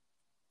dry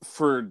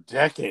for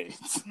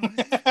decades.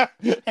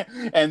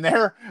 And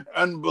they're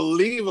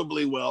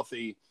unbelievably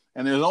wealthy,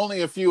 and there's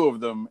only a few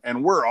of them,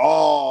 and we're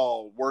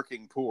all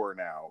working poor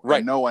now. Right.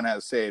 And no one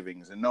has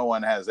savings, and no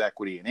one has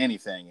equity in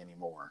anything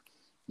anymore,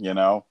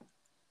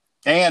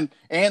 And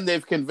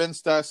they've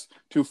convinced us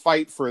to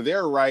fight for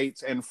their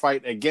rights and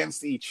fight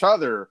against each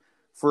other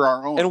for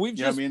our own. And we've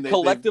just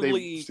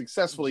collectively they've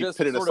successfully just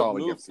pitted us all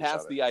against each other.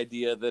 Past the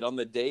idea that on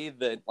the day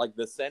that like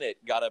the Senate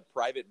got a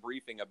private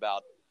briefing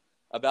about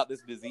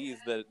this disease,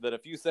 that a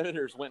few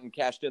senators went and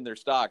cashed in their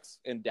stocks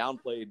and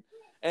downplayed,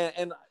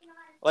 and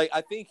like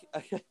I think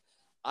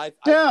I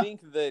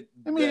think that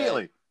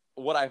immediately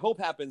what I hope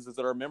happens is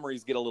that our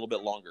memories get a little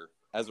bit longer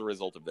as a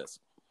result of this.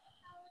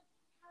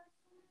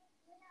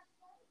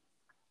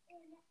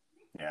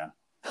 Yeah.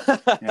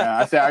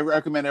 I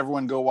recommend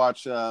everyone go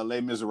watch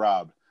Les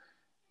Miserables.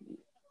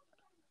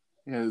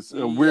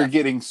 We're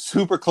getting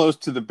super close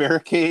to the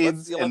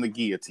barricades and the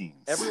guillotines.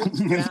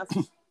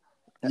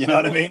 You know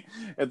what I mean?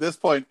 At this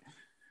point,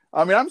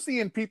 I mean, I'm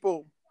seeing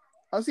people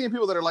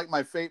that are like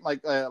my fate,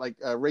 like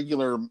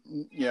regular,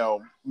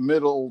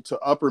 middle to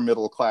upper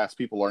middle class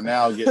people are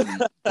now getting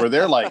where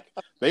they're like,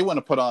 they want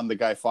to put on the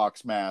Guy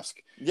Fawkes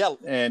mask. Yeah.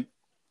 And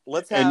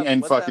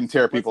fucking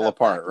tear people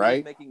apart,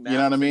 right? You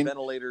know what I mean?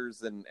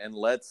 Ventilators and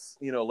let's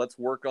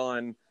work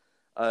on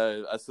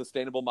a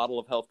sustainable model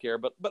of healthcare,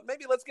 but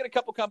maybe let's get a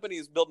couple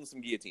companies building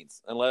some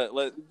guillotines and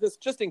let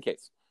just in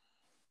case.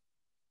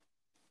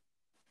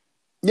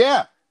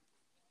 Yeah.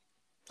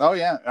 Oh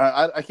yeah.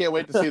 I can't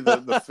wait to see the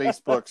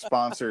Facebook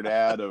sponsored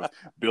ad of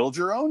build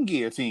your own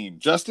guillotine,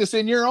 justice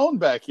in your own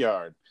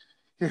backyard.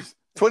 Here's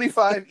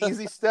 25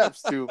 easy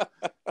steps to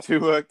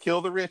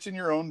kill the rich in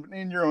your own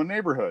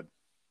neighborhood.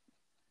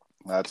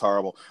 That's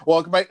horrible.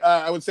 Well,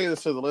 I would say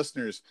this to the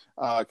listeners.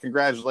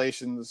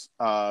 Congratulations.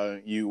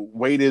 You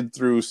waited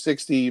through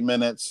 60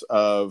 minutes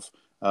of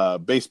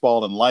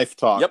baseball and life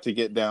talk to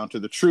get down to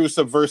the true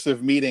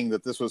subversive meeting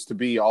that this was to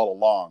be all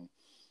along.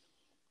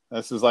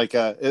 This is like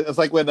it's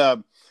like when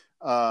what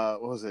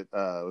was it?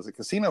 Was it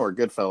Casino or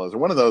Goodfellas or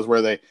one of those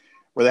where they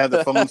have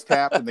the phones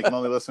tapped and they can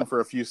only listen for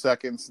a few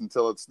seconds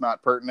until it's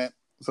not pertinent.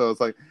 So it's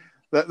like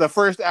the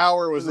first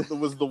hour was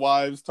the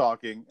wives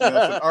talking. And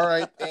I said, all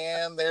right,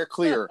 and they're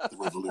clear. The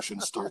revolution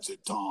starts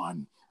at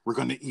dawn. We're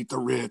going to eat the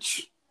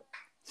rich.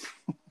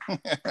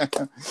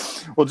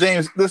 Well,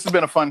 James, this has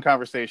been a fun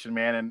conversation,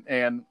 man,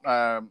 and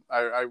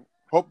I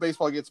hope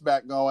baseball gets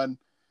back going.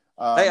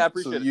 Hey, I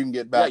appreciate so you can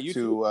get back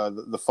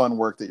to the fun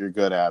work that you're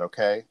good at.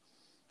 Okay.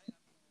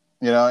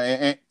 And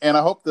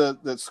I hope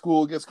that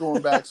school gets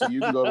going back so you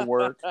can go to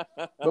work.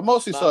 But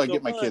mostly so I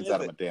get my kids out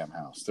of my damn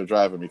house. They're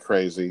driving me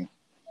crazy.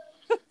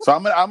 So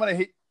I'm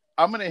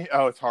gonna.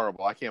 Oh, it's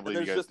horrible! I can't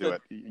believe you guys do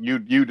it.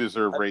 You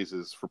deserve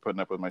raises for putting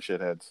up with my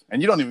shitheads,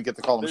 and you don't even get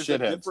to call them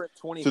shitheads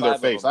to their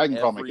face. I can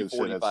call my kids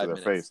shitheads to their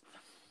face,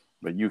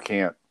 but you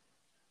can't.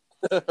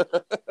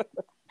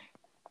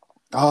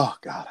 Oh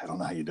God, I don't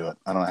know how you do it.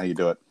 I don't know how you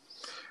do it.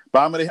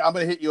 But I'm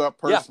gonna hit you up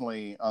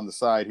personally on the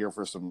side here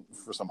for some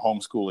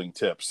homeschooling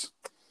tips.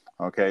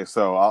 Okay,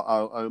 so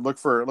I'll look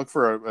for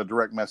a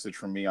direct message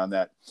from me on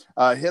that.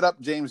 Hit up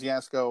James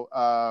Yasko,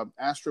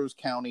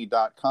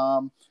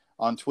 astroscounty.com,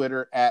 on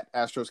Twitter at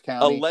Astros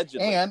County.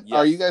 Allegedly. And yes.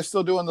 Are you guys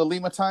still doing the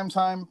Lima Time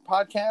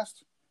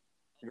podcast?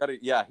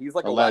 He's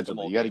like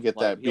allegedly. You got to get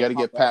that. Like, you got to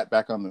get Pat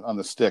back on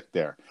the stick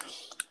there.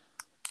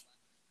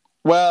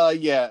 Well,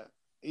 yeah,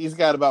 he's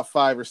got about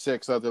 5 or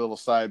 6 other little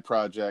side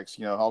projects.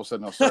 You know, all of a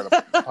sudden he'll start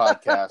a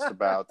podcast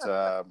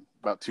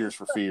about Tears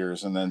for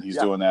Fears, and then he's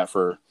doing that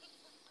for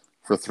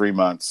 3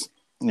 months.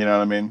 You know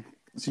what I mean?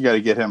 So you got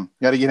to get him.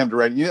 To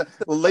write. You know,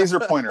 a laser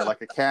pointer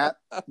like a cat,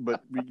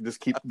 but you just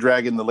keep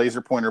dragging the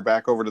laser pointer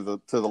back over to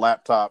the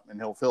laptop, and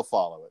he'll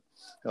follow it.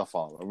 He'll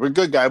follow it. We're a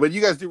good guy, but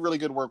you guys do really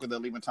good work with the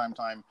Lima Time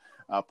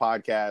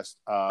podcast.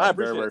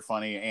 Very, very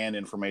funny and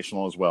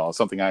informational as well. It's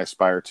something I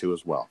aspire to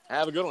as well.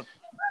 Have a good one,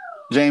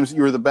 James.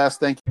 You were the best.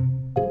 Thank you.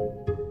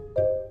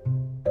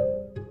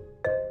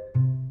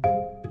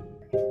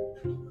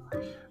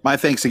 My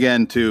thanks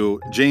again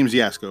to James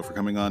Yasko for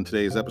coming on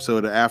today's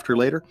episode of After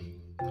Later.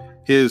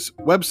 His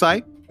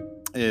website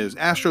is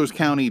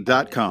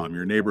astroscounty.com,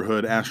 your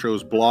neighborhood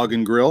Astros blog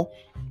and grill.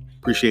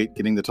 Appreciate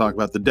getting to talk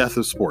about the death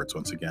of sports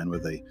once again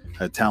with a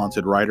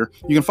talented writer.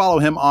 You can follow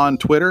him on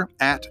Twitter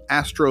at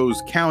Astros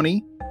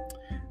County.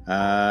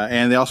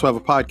 And they also have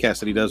a podcast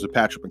that he does with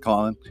Patrick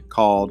McClellan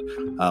called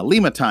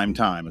Lima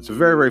Time. It's a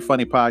very, very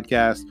funny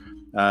podcast.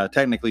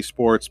 Technically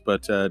sports,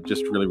 but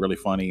just really, really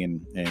funny,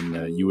 and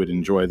you would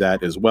enjoy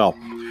that as well.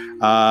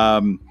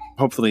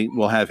 Hopefully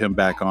we'll have him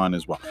back on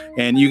as well.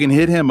 And you can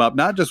hit him up,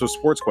 not just with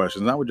sports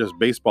questions, not with just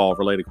baseball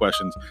related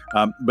questions,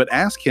 but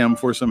ask him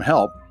for some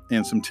help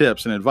and some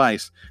tips and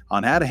advice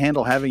on how to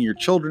handle having your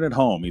children at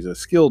home. He's a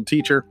skilled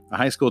teacher, a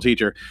high school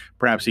teacher.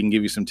 Perhaps he can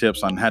give you some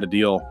tips on how to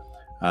deal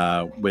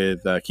with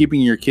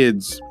keeping your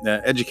kids'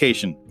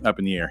 education up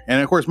in the air.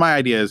 And of course, my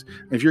idea is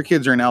if your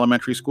kids are in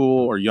elementary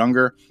school or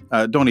younger,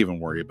 don't even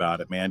worry about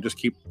it, man. Just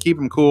keep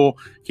them cool,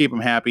 keep them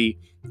happy,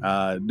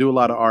 do a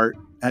lot of art,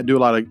 do a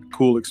lot of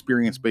cool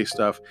experience-based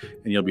stuff,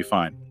 and you'll be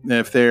fine.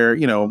 If they're,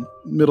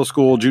 middle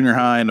school, junior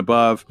high and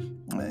above,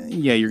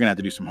 you're going to have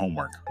to do some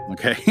homework,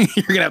 okay?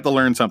 You're going to have to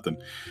learn something,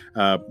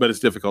 but it's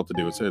difficult to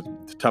do. It's a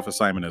tough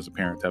assignment as a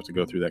parent to have to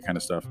go through that kind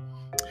of stuff.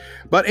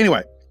 But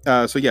anyway,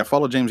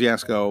 follow James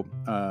Yasko.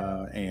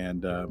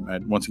 And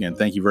once again,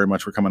 thank you very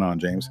much for coming on,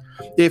 James.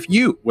 If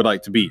you would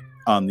like to be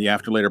on the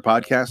After Later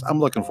podcast, I'm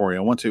looking for you.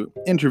 I want to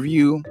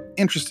interview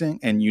interesting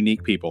and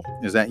unique people.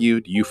 Is that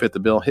you? Do you fit the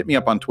bill? Hit me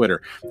up on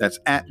Twitter. That's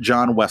at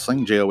John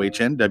Wessling,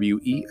 JohnWessling,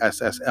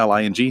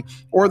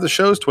 or the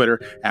show's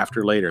Twitter,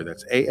 After Later.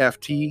 That's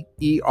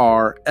AFTERL,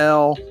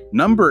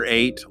 number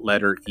 8,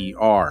 letter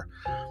ER.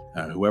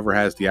 Whoever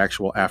has the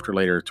actual After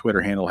Later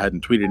Twitter handle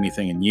hadn't tweeted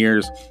anything in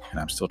years, and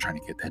I'm still trying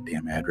to get that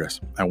damn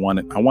address. I want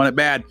it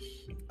bad.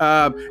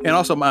 And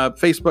also my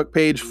Facebook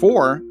page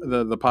for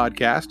the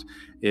podcast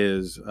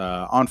is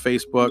on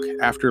Facebook,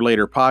 After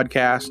Later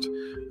Podcast.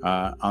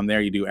 On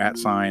there, you do @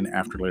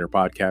 After Later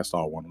Podcast,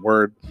 all one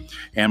word.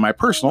 And my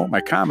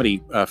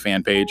comedy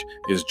fan page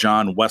is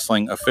John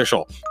Wessling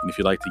Official. And if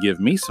you'd like to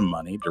give me some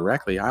money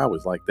directly, I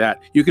always like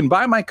that. You can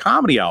buy my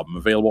comedy album,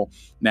 available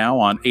now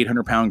on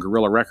 800 Pound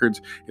Gorilla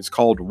Records. It's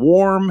called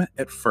Warm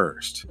at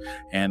First.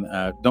 And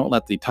don't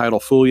let the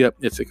title fool you.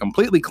 It's a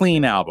completely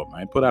clean album.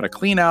 I put out a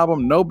clean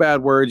album, no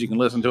bad words. You can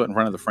listen to it in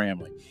front of the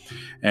family.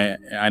 And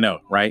I know,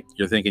 right?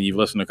 You're thinking you've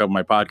listened to a couple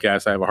of my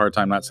podcasts. I have a hard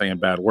time not saying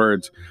bad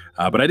words,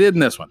 but I did in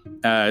this one.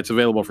 It's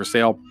available for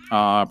sale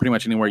pretty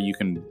much anywhere you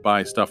can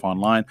buy stuff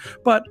online.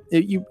 But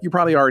you're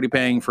probably already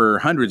paying for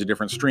hundreds of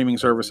different streaming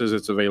services.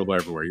 It's available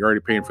everywhere. You're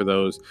already paying for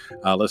those.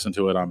 Listen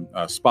to it on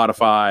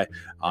Spotify,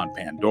 on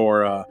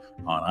Pandora,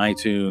 on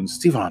iTunes.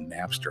 It's even on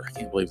Napster. I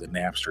can't believe that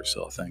Napster is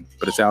still a thing,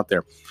 but it's out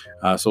there.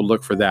 So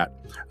look for that.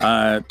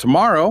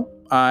 Tomorrow,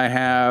 I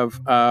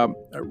have a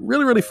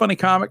really, really funny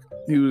comic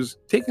who's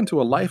taken to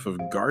a life of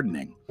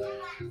gardening.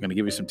 I'm going to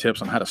give you some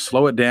tips on how to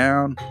slow it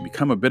down,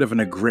 become a bit of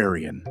an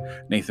agrarian.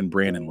 Nathan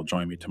Brandon will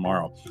join me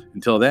tomorrow.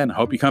 Until then, I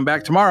hope you come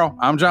back tomorrow.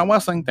 I'm John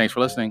Wessling. Thanks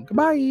for listening.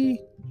 Goodbye.